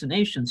auditory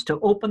hallucinations, to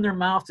open their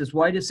mouth as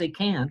wide as they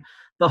can,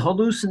 the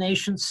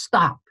hallucinations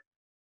stop.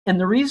 And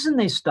the reason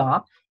they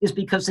stop is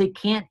because they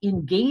can't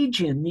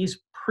engage in these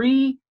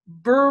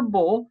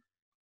pre-verbal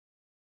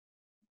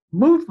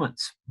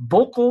movements,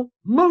 vocal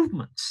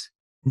movements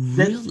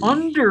that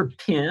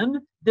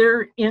underpin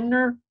their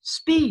inner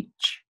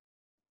speech.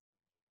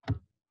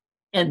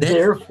 And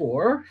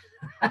therefore,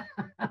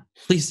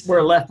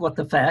 we're left with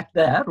the fact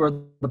that,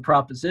 or the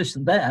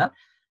proposition that,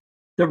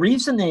 the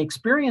reason they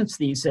experience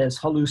these as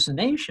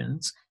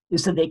hallucinations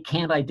is that they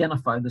can't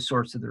identify the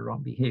source of their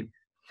own behavior.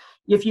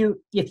 If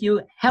you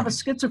have a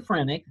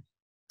schizophrenic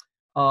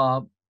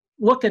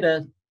look at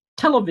a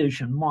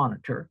television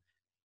monitor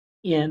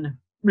in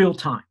real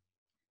time,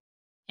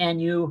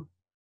 and you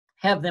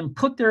have them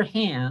put their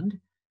hand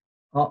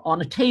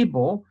on a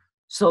table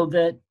so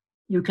that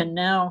you can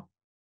now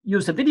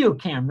use a video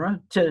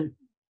camera to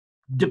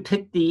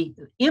depict the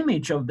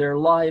image of their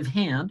live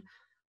hand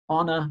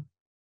on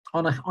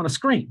a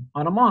screen,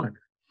 on a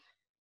monitor.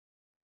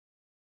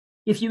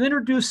 If you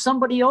introduce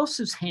somebody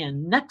else's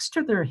hand next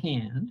to their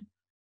hand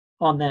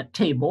on that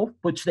table,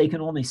 which they can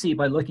only see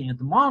by looking at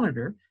the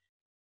monitor,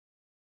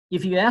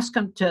 if you ask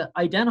them to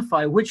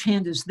identify which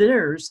hand is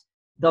theirs,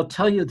 they'll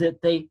tell you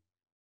that they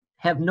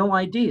have no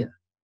idea.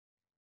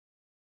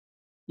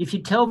 If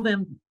you tell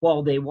them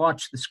while they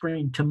watch the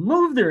screen to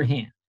move their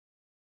hand,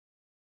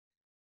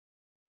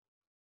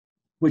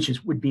 which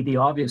would be the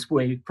obvious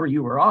way for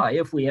you or I,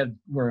 if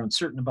were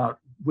uncertain about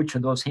which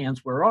of those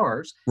hands were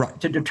ours, Right.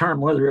 to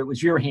determine whether it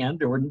was your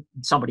hand or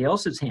somebody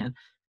else's hand,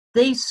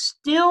 they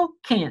still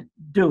can't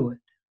do it.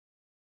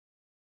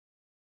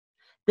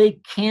 They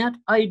can't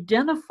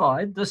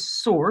identify the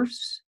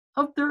source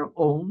of their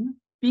own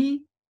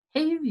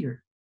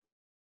behavior.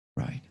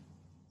 Right.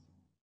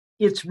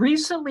 It's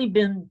recently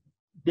been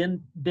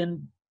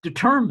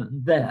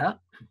determined that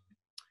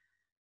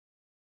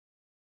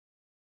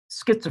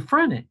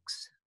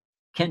schizophrenics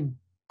can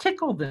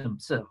tickle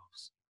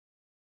themselves.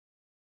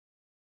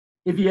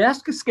 If you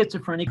ask a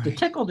schizophrenic to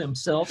tickle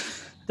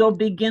themselves, they'll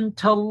begin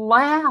to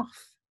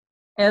laugh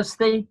as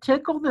they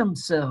tickle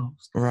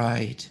themselves.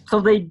 Right. So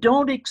they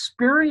don't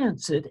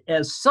experience it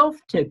as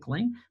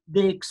self-tickling.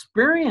 They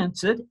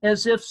experience it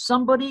as if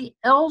somebody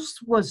else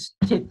was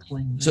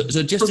tickling them.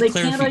 So just they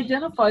can't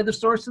identify the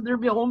source of their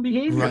own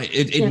behavior. Right.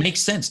 It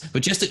makes sense.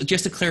 But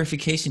just a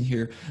clarification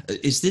here.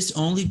 Is this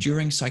only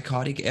during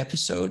psychotic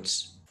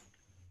episodes?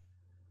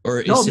 Or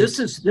is no, this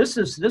is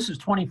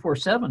 24/7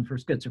 for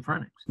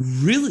schizophrenics.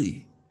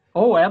 Really?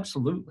 Oh,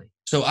 absolutely.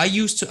 So I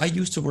used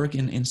to work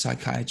in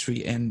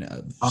psychiatry,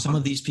 and some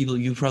of these people,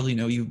 you probably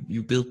know,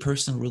 you build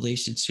personal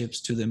relationships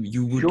to them.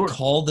 You would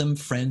call them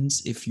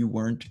friends if you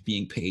weren't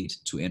being paid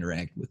to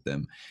interact with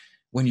them,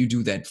 when you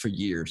do that for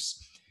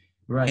years.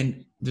 Right.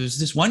 And there's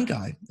this one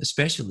guy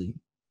especially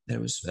that I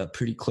was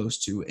pretty close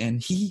to,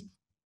 and he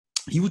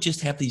would just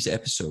have these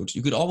episodes.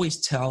 You could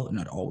always tell,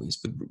 not always,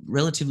 but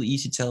relatively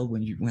easy to tell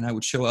when I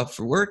would show up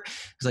for work.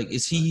 It's like,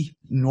 is he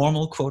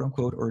normal, quote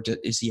unquote, or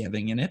is he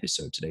having an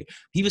episode today?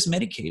 He was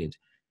medicated,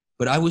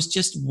 but I was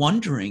just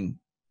wondering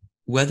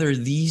whether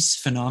these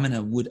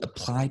phenomena would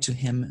apply to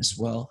him as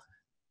well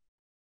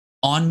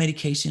on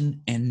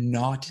medication and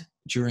not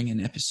during an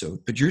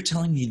episode. But you're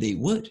telling me they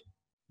would.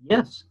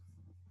 Yes.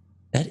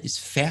 That is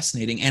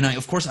fascinating. And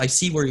of course, I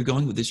see where you're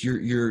going with this.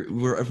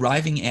 We're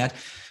arriving at,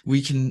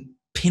 we can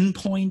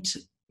pinpoint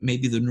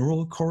maybe the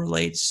neural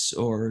correlates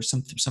or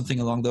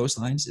something along those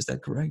lines. Is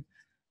that correct?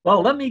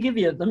 Well, let me give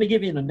you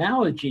an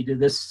analogy to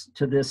this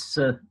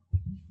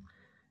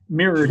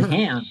mirrored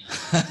hand.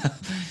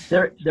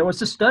 There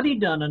was a study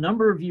done a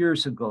number of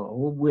years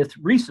ago with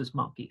rhesus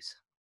monkeys.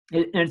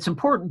 And it's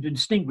important to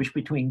distinguish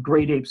between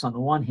great apes on the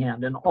one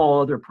hand and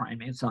all other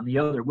primates on the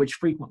other, which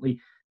frequently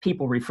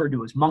people refer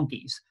to as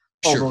monkeys,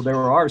 although there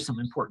are some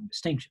important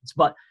distinctions.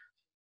 But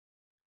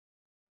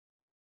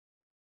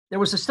there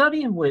was a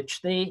study in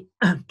which they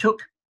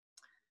took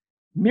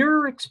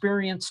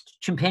mirror-experienced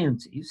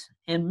chimpanzees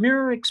and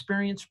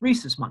mirror-experienced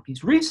rhesus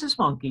monkeys. Rhesus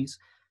monkeys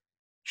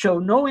show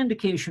no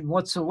indication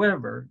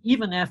whatsoever,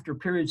 even after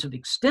periods of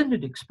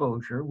extended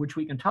exposure, which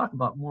we can talk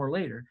about more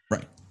later,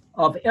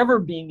 of ever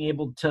being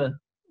able to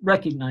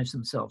recognize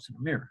themselves in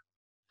a mirror.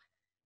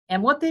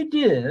 And what they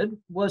did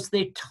was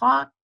they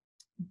taught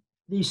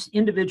these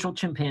individual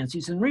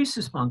chimpanzees and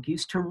rhesus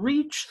monkeys to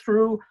reach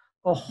through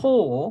a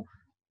hole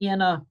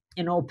in an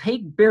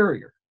opaque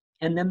barrier.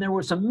 And then there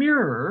was a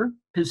mirror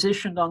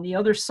positioned on the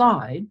other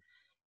side.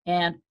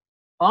 And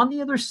on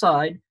the other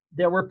side,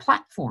 there were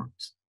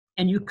platforms.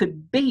 And you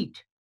could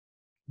bait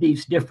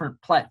these different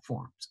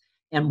platforms.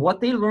 And what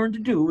they learned to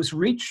do was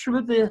reach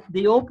through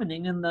the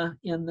opening in the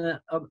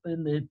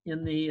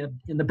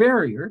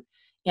barrier,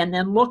 and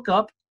then look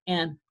up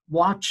and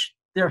watch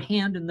their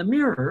hand in the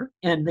mirror,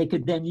 and they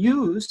could then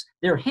use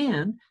their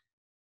hand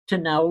to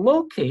now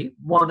locate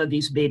one of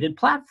these baited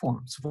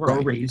platforms for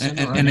a raisin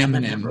or an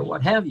M&M or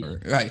what have you.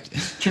 Right.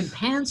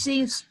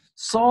 Chimpanzees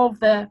solve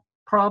that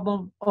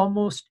problem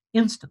almost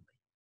instantly.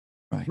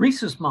 Right.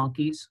 Rhesus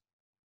monkeys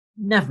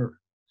never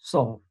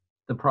solve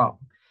the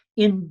problem.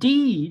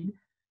 Indeed,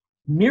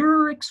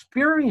 mirror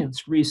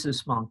experienced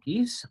rhesus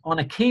monkeys on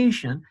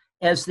occasion,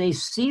 as they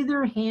see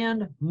their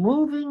hand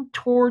moving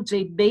towards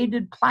a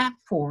baited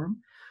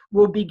platform,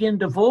 will begin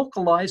to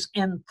vocalize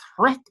and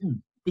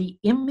threaten the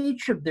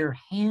image of their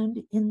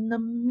hand in the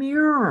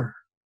mirror.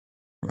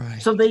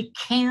 Right. So they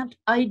can't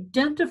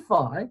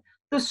identify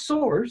the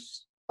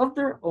source of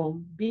their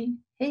own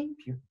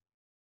behavior.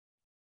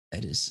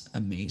 That is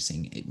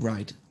amazing.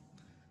 Right.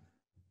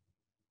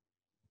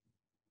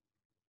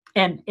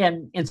 And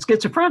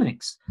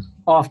schizophrenics,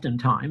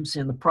 oftentimes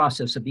in the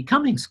process of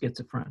becoming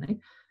schizophrenic,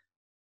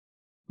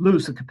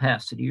 lose the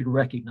capacity to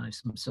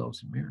recognize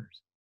themselves in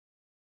mirrors.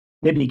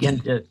 They begin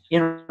to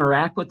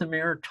interact with the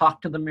mirror,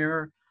 talk to the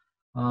mirror,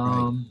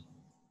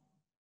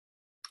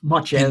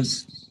 much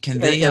as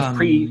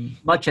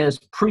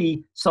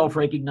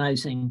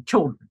pre-self-recognizing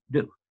children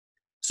do.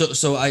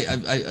 So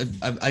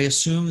I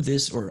assume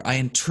this, or I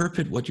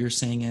interpret what you're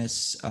saying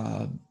as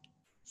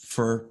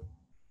for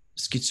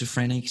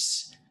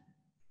schizophrenics,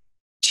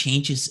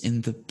 changes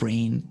in the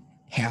brain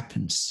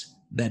happens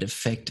that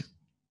affect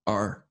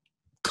our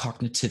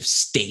cognitive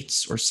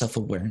states or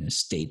self-awareness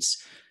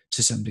states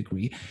to some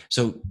degree.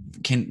 So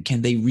can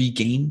they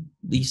regain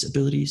these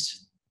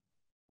abilities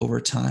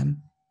over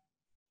time?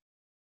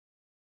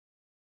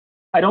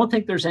 I don't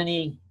think there's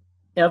any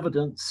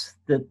evidence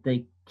that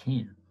they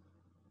can.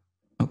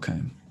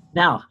 Okay.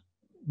 Now,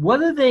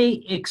 whether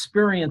they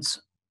experience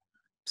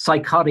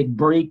psychotic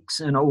breaks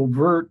and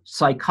overt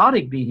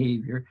psychotic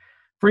behavior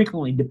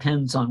frequently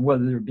depends on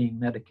whether they're being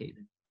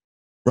medicated.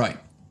 Right.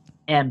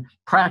 And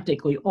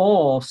practically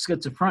all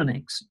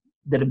schizophrenics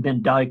that have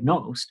been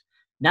diagnosed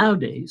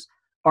nowadays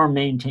are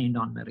maintained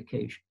on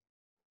medication.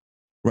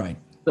 Right.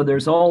 So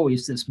there's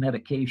always this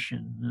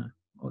medication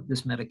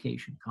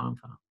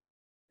compound.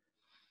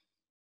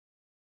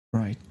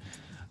 Right.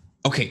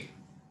 Okay.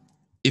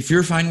 If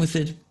you're fine with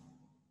it,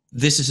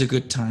 this is a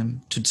good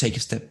time to take a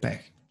step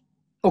back.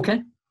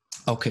 Okay.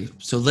 Okay.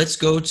 So let's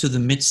go to the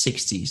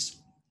mid-60s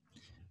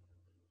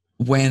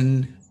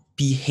when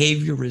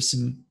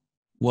behaviorism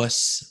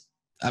was,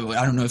 I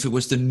don't know if it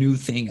was the new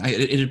thing.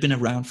 It had been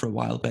around for a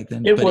while back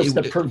then. It was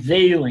the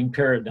prevailing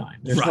paradigm.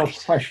 There's no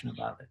question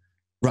about it.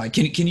 Right.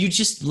 Can you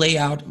just lay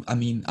out, I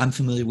mean, I'm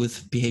familiar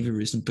with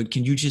behaviorism, but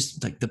can you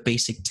just like the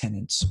basic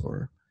tenets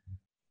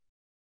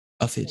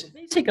of it? The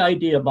basic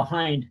idea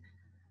behind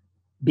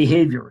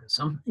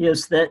behaviorism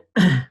is that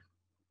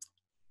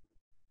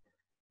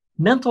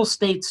mental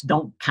states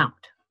don't count.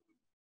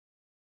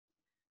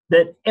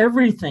 That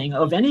everything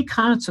of any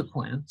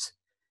consequence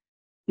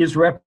is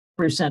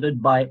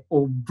represented by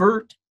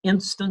overt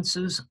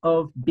instances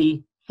of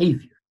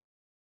behavior.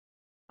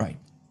 Right.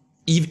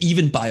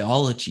 Even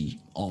biology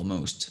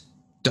almost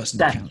doesn't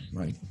count,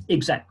 right?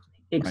 Exactly.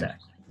 Right.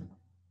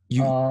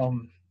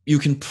 You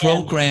can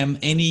program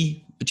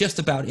just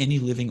about any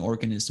living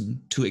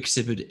organism to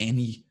exhibit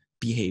any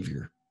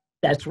behavior.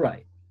 That's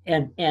right.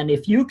 And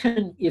if you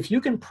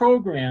can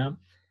program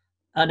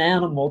an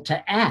animal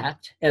to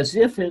act as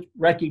if it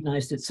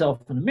recognized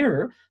itself in a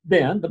mirror,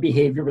 then the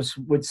behaviorist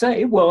would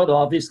say, well, it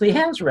obviously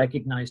has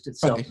recognized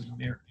itself in the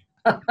mirror.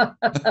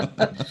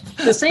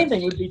 The same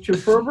thing would be true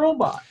for a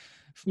robot.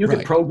 You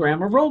could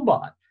program a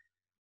robot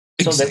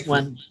so that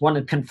when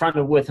it's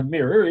confronted with a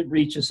mirror, it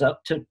reaches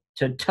up to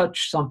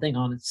touch something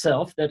on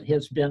itself that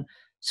has been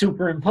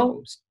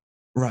superimposed.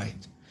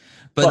 Right.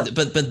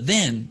 But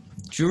then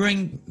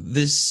during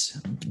this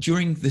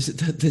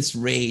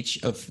rage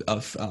of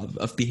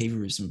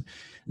behaviorism,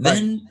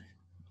 then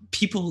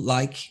people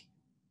like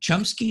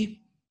Chomsky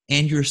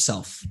and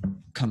yourself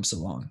comes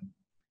along,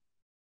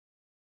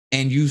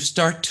 and you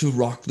start to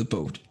rock the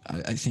boat.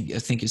 I think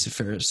it's a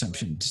fair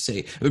assumption to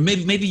say. Or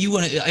maybe you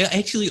want to. I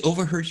actually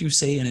overheard you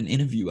say in an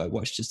interview I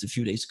watched just a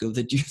few days ago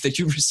that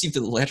you received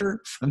a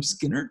letter from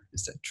Skinner.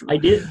 Is that true? I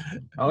did.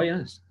 Oh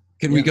yes.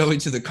 Can we go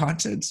into the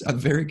contents? I'm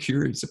very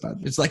curious about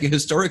it. It's like a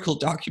historical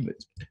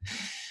document.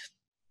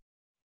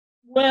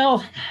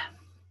 Well,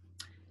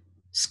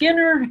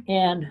 Skinner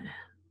and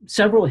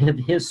several of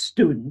his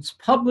students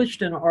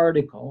published an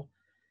article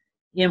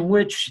in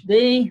which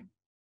they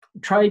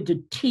tried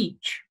to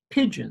teach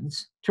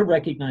pigeons to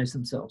recognize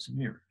themselves in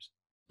mirrors.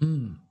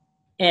 Mm.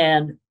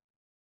 And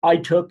I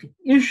took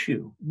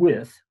issue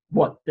with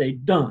what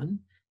they'd done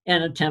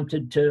and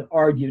attempted to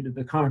argue to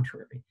the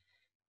contrary.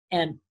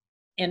 And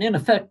in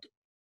effect,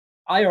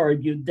 I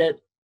argued that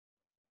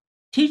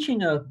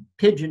teaching a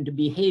pigeon to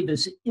behave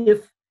as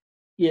if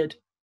it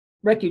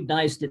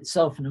recognized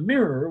itself in a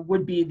mirror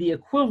would be the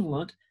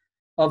equivalent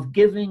of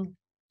giving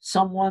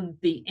someone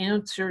the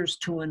answers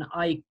to an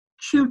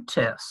IQ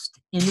test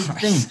in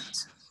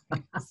advance.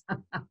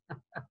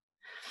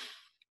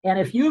 And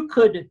if you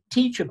could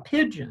teach a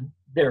pigeon,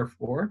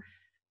 therefore,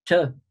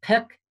 to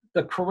peck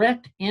the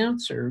correct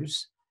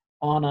answers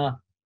on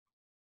a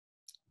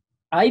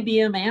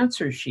IBM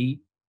answer sheet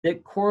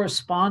that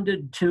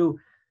corresponded to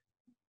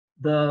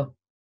the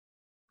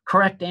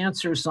correct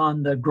answers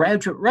on the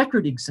graduate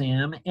record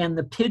exam, and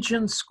the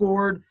pigeon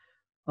scored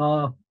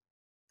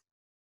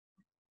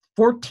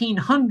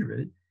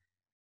 1,400,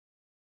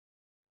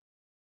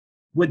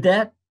 would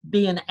that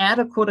be an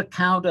adequate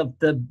account of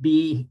the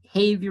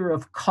behavior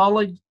of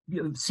college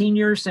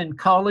seniors in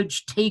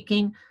college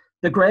taking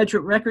the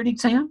graduate record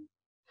exam?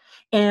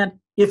 And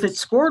if it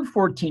scored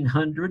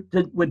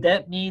 1,400, would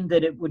that mean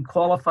that it would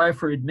qualify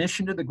for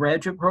admission to the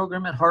graduate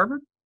program at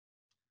Harvard?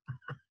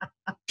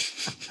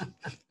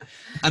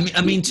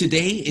 I mean,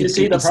 today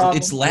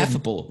it's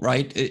laughable,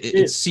 right?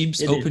 It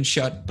seems open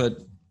shut, but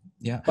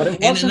yeah. But it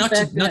wasn't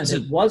back then.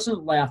 It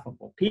wasn't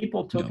laughable.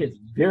 People took it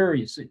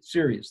very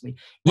seriously,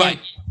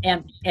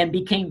 and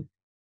became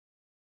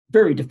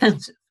very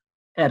defensive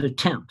at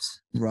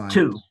attempts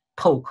to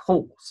poke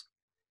holes.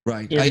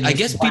 Right. I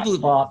guess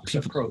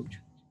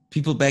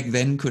people back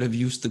then could have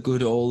used the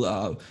good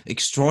old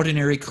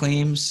extraordinary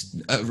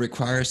claims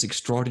requires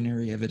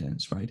extraordinary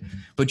evidence, right?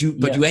 But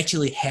you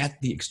actually had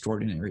the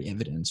extraordinary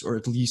evidence, or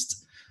at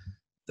least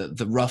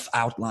the rough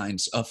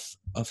outlines of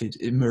it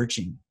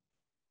emerging.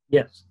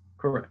 Yes,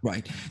 correct.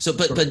 Right. So,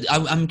 but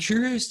I'm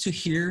curious to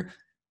hear.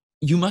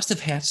 You must have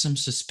had some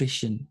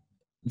suspicion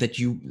that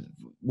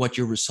what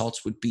your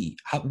results would be.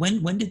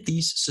 When did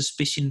these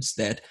suspicions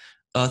that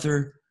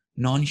other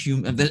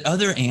that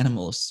other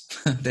animals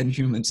than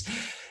humans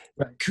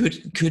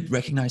could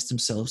recognize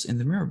themselves in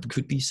the mirror,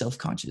 could be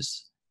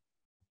self-conscious?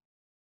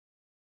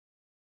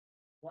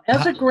 Well,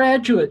 as a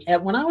graduate,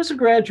 when I was a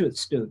graduate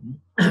student,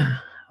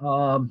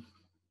 I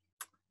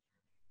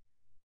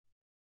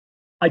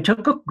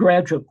took a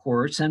graduate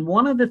course, and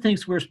one of the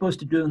things we were supposed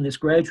to do in this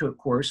graduate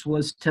course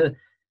was to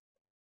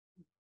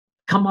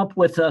come up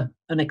with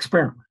an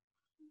experiment.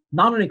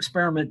 Not an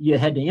experiment you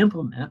had to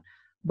implement,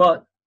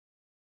 but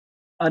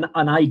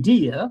an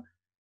idea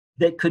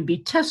that could be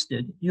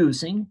tested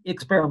using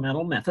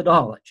experimental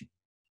methodology.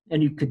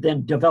 And you could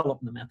then develop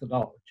the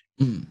methodology.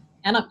 Mm.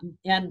 And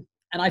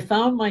I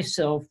found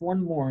myself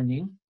one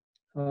morning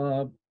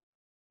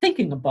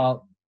thinking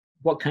about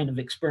what kind of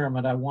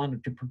experiment I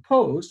wanted to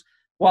propose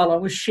while I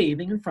was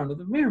shaving in front of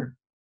the mirror.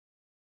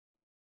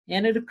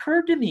 And it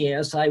occurred to me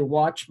as I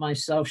watched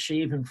myself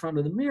shave in front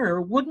of the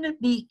mirror, wouldn't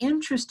it be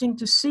interesting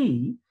to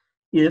see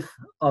if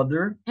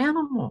other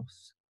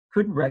animals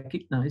could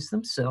recognize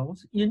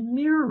themselves in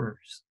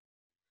mirrors?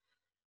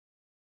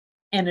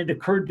 And it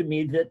occurred to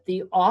me that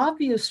the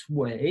obvious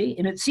way,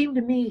 and it seemed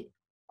to me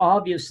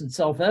obvious and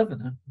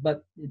self-evident,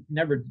 but it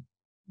never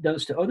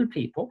does to other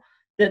people,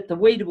 that the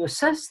way to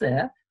assess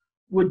that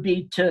would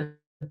be to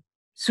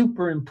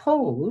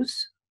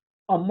superimpose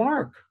a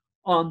mark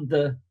on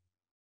the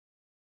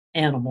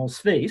animal's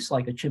face,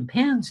 like a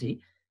chimpanzee,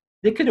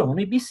 that could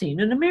only be seen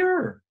in a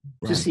mirror,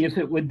 to see if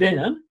it would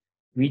then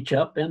reach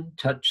up and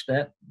touch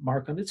that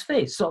mark on its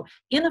face. So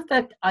in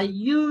effect, I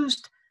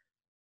used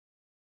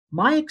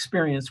my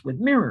experience with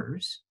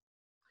mirrors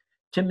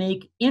to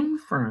make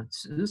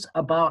inferences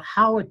about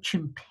how a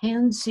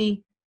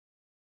chimpanzee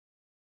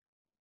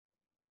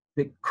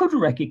that could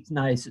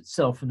recognize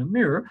itself in a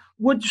mirror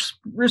would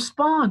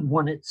respond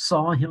when he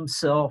saw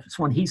himself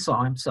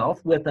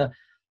with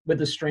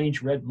a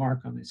strange red mark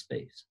on his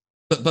face.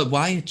 But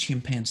why a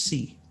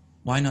chimpanzee?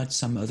 Why not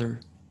some other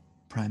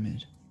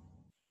primate?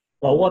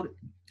 Well,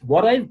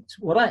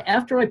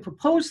 after I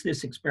proposed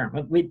this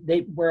experiment,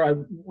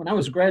 when I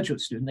was a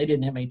graduate student, they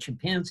didn't have any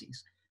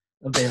chimpanzees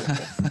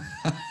available.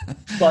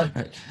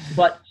 But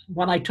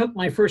when I took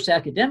my first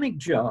academic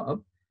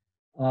job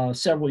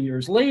several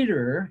years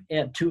later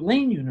at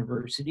Tulane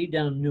University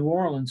down in New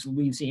Orleans,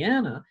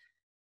 Louisiana,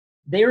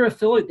 they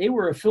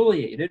were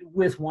affiliated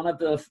with one of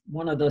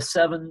the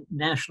 7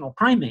 national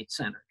primate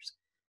centers.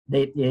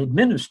 They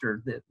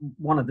administered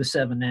one of the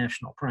 7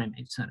 national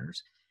primate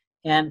centers,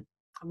 and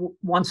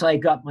once I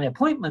got my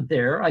appointment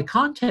there, I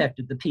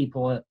contacted the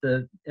people at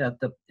the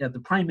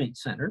primate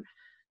center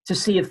to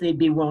see if they'd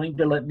be willing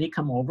to let me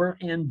come over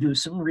and do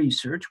some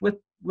research with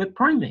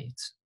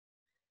primates.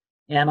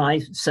 And I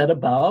set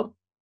about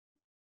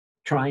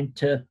trying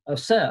to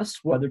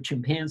assess whether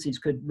chimpanzees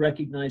could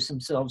recognize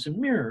themselves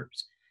in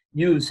mirrors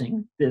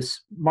using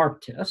this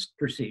mark test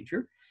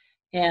procedure.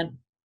 And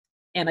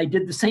I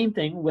did the same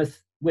thing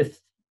with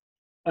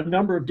a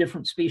number of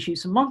different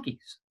species of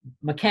monkeys,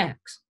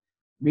 macaques,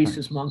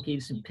 rhesus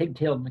monkeys and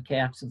pig-tailed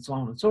macaques and so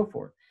on and so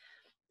forth.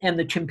 And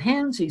the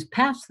chimpanzees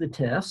passed the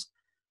test,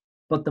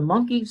 but the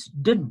monkeys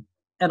didn't.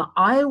 And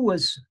I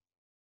was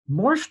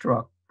more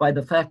struck by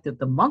the fact that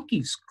the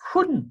monkeys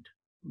couldn't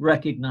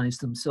recognize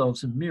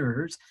themselves in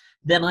mirrors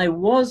than I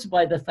was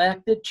by the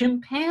fact that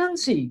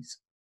chimpanzees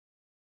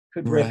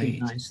could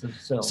recognize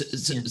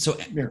themselves in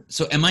mirrors.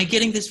 So am I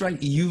getting this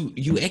right?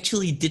 You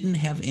actually didn't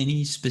have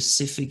any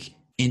specific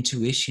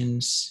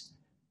intuitions.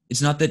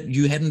 It's not that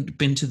you hadn't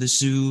been to the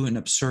zoo and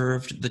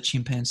observed the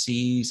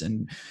chimpanzees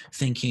and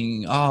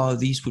thinking, oh,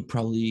 these would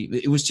probably,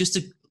 it was just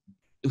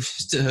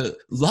a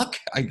luck,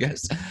 I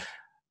guess.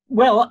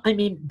 Well, I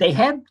mean, they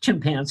had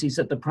chimpanzees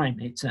at the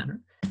primate center.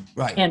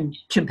 Right. And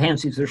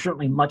chimpanzees are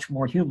certainly much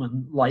more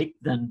human-like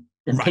than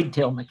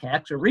pigtail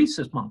macaques or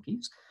rhesus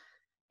monkeys.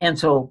 And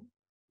so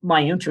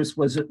my interest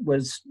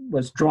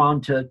was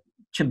drawn to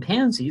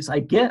chimpanzees, I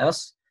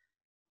guess,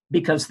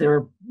 because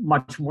they're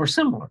much more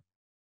similar.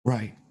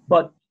 Right.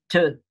 But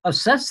to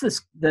assess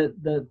this,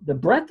 the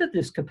breadth of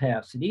this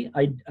capacity,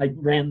 I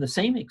ran the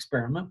same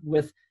experiment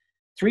with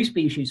 3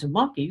 species of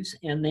monkeys,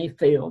 and they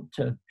failed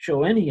to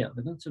show any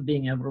evidence of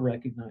being able to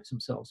recognize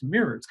themselves in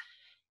mirrors.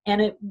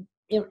 And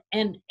it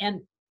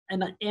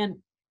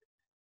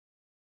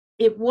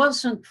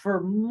wasn't for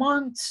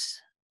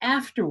months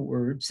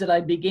afterwards that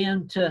I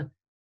began to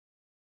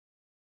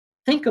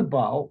think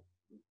about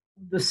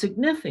the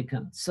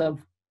significance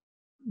of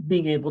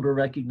being able to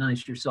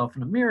recognize yourself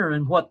in a mirror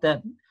and what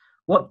that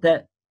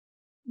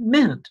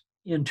meant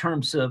in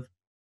terms of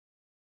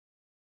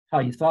how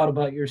you thought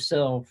about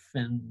yourself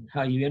and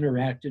how you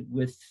interacted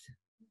with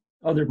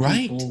other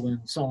people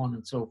and so on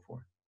and so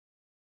forth.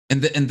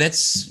 And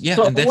that's, yeah.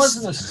 So and it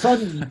wasn't a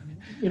sudden,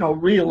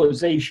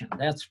 realization,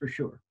 that's for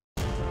sure.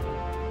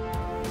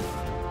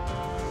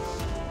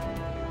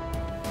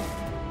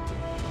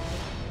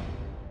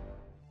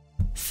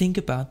 think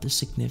about the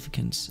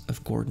significance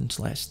of Gordon's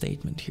last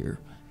statement here.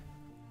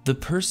 The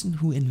person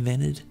who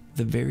invented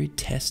the very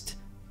test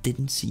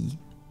didn't see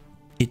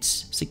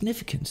its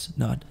significance,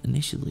 not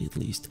initially at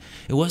least.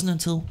 It wasn't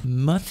until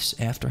months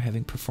after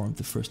having performed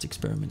the first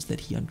experiments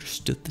that he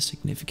understood the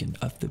significance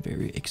of the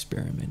very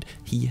experiment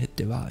he had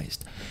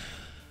devised.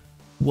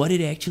 What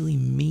it actually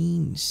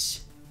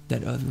means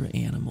that other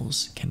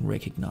animals can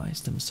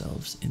recognize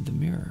themselves in the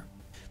mirror.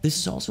 This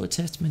is also a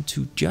testament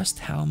to just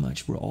how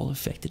much we're all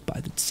affected by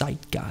the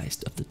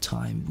zeitgeist of the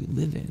time we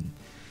live in.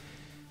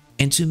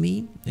 And to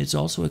me, it's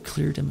also a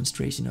clear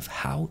demonstration of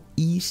how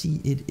easy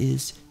it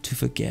is to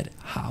forget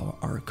how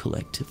our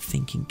collective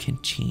thinking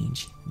can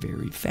change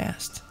very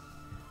fast.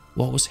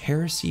 What was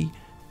heresy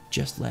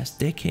just last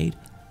decade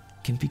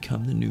can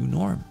become the new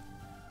norm.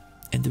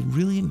 And the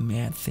really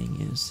mad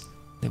thing is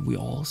that we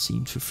all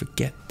seem to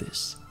forget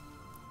this.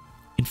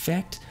 In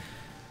fact,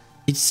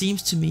 it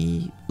seems to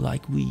me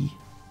like we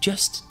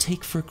just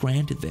take for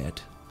granted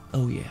that,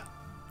 oh yeah,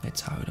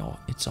 that's how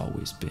it's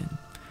always been.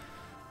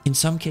 In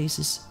some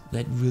cases,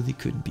 that really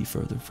couldn't be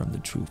further from the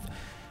truth.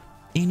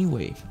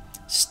 Anyway,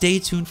 stay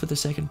tuned for the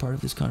second part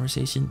of this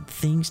conversation.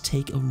 Things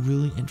take a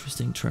really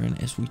interesting turn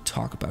as we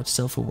talk about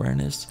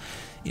self-awareness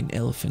in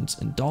elephants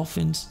and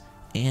dolphins,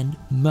 and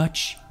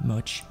much,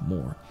 much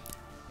more.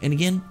 And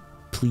again,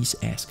 please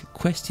ask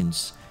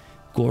questions.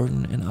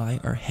 Gordon and I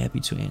are happy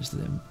to answer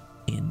them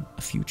in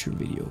a future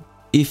video.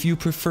 If you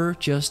prefer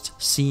just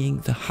seeing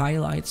the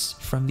highlights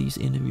from these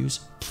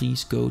interviews,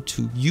 please go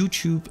to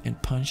YouTube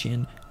and punch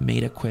in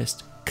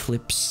MetaQuest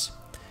clips.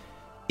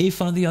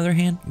 If on the other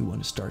hand, you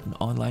want to start an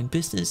online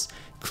business,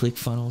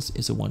 ClickFunnels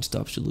is a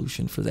one-stop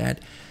solution for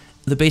that.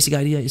 The basic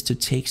idea is to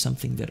take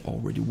something that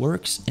already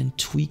works and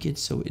tweak it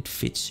so it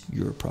fits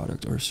your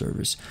product or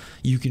service.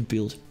 You can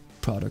build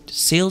product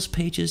sales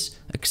pages,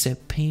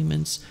 accept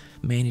payments,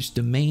 manage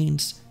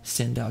domains,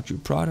 send out your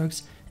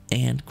products,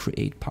 and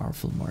create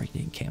powerful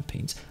marketing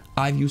campaigns.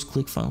 I've used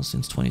ClickFunnels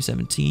since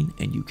 2017,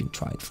 and you can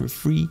try it for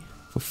free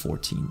for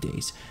 14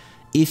 days.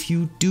 If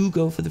you do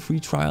go for the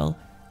free trial,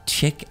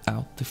 check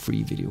out the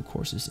free video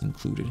courses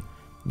included.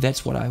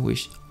 That's what I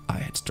wish I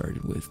had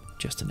started with,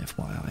 just an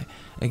FYI.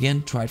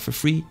 Again, try it for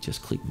free.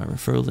 Just click my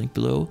referral link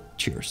below.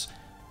 Cheers,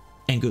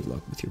 and good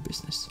luck with your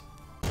business.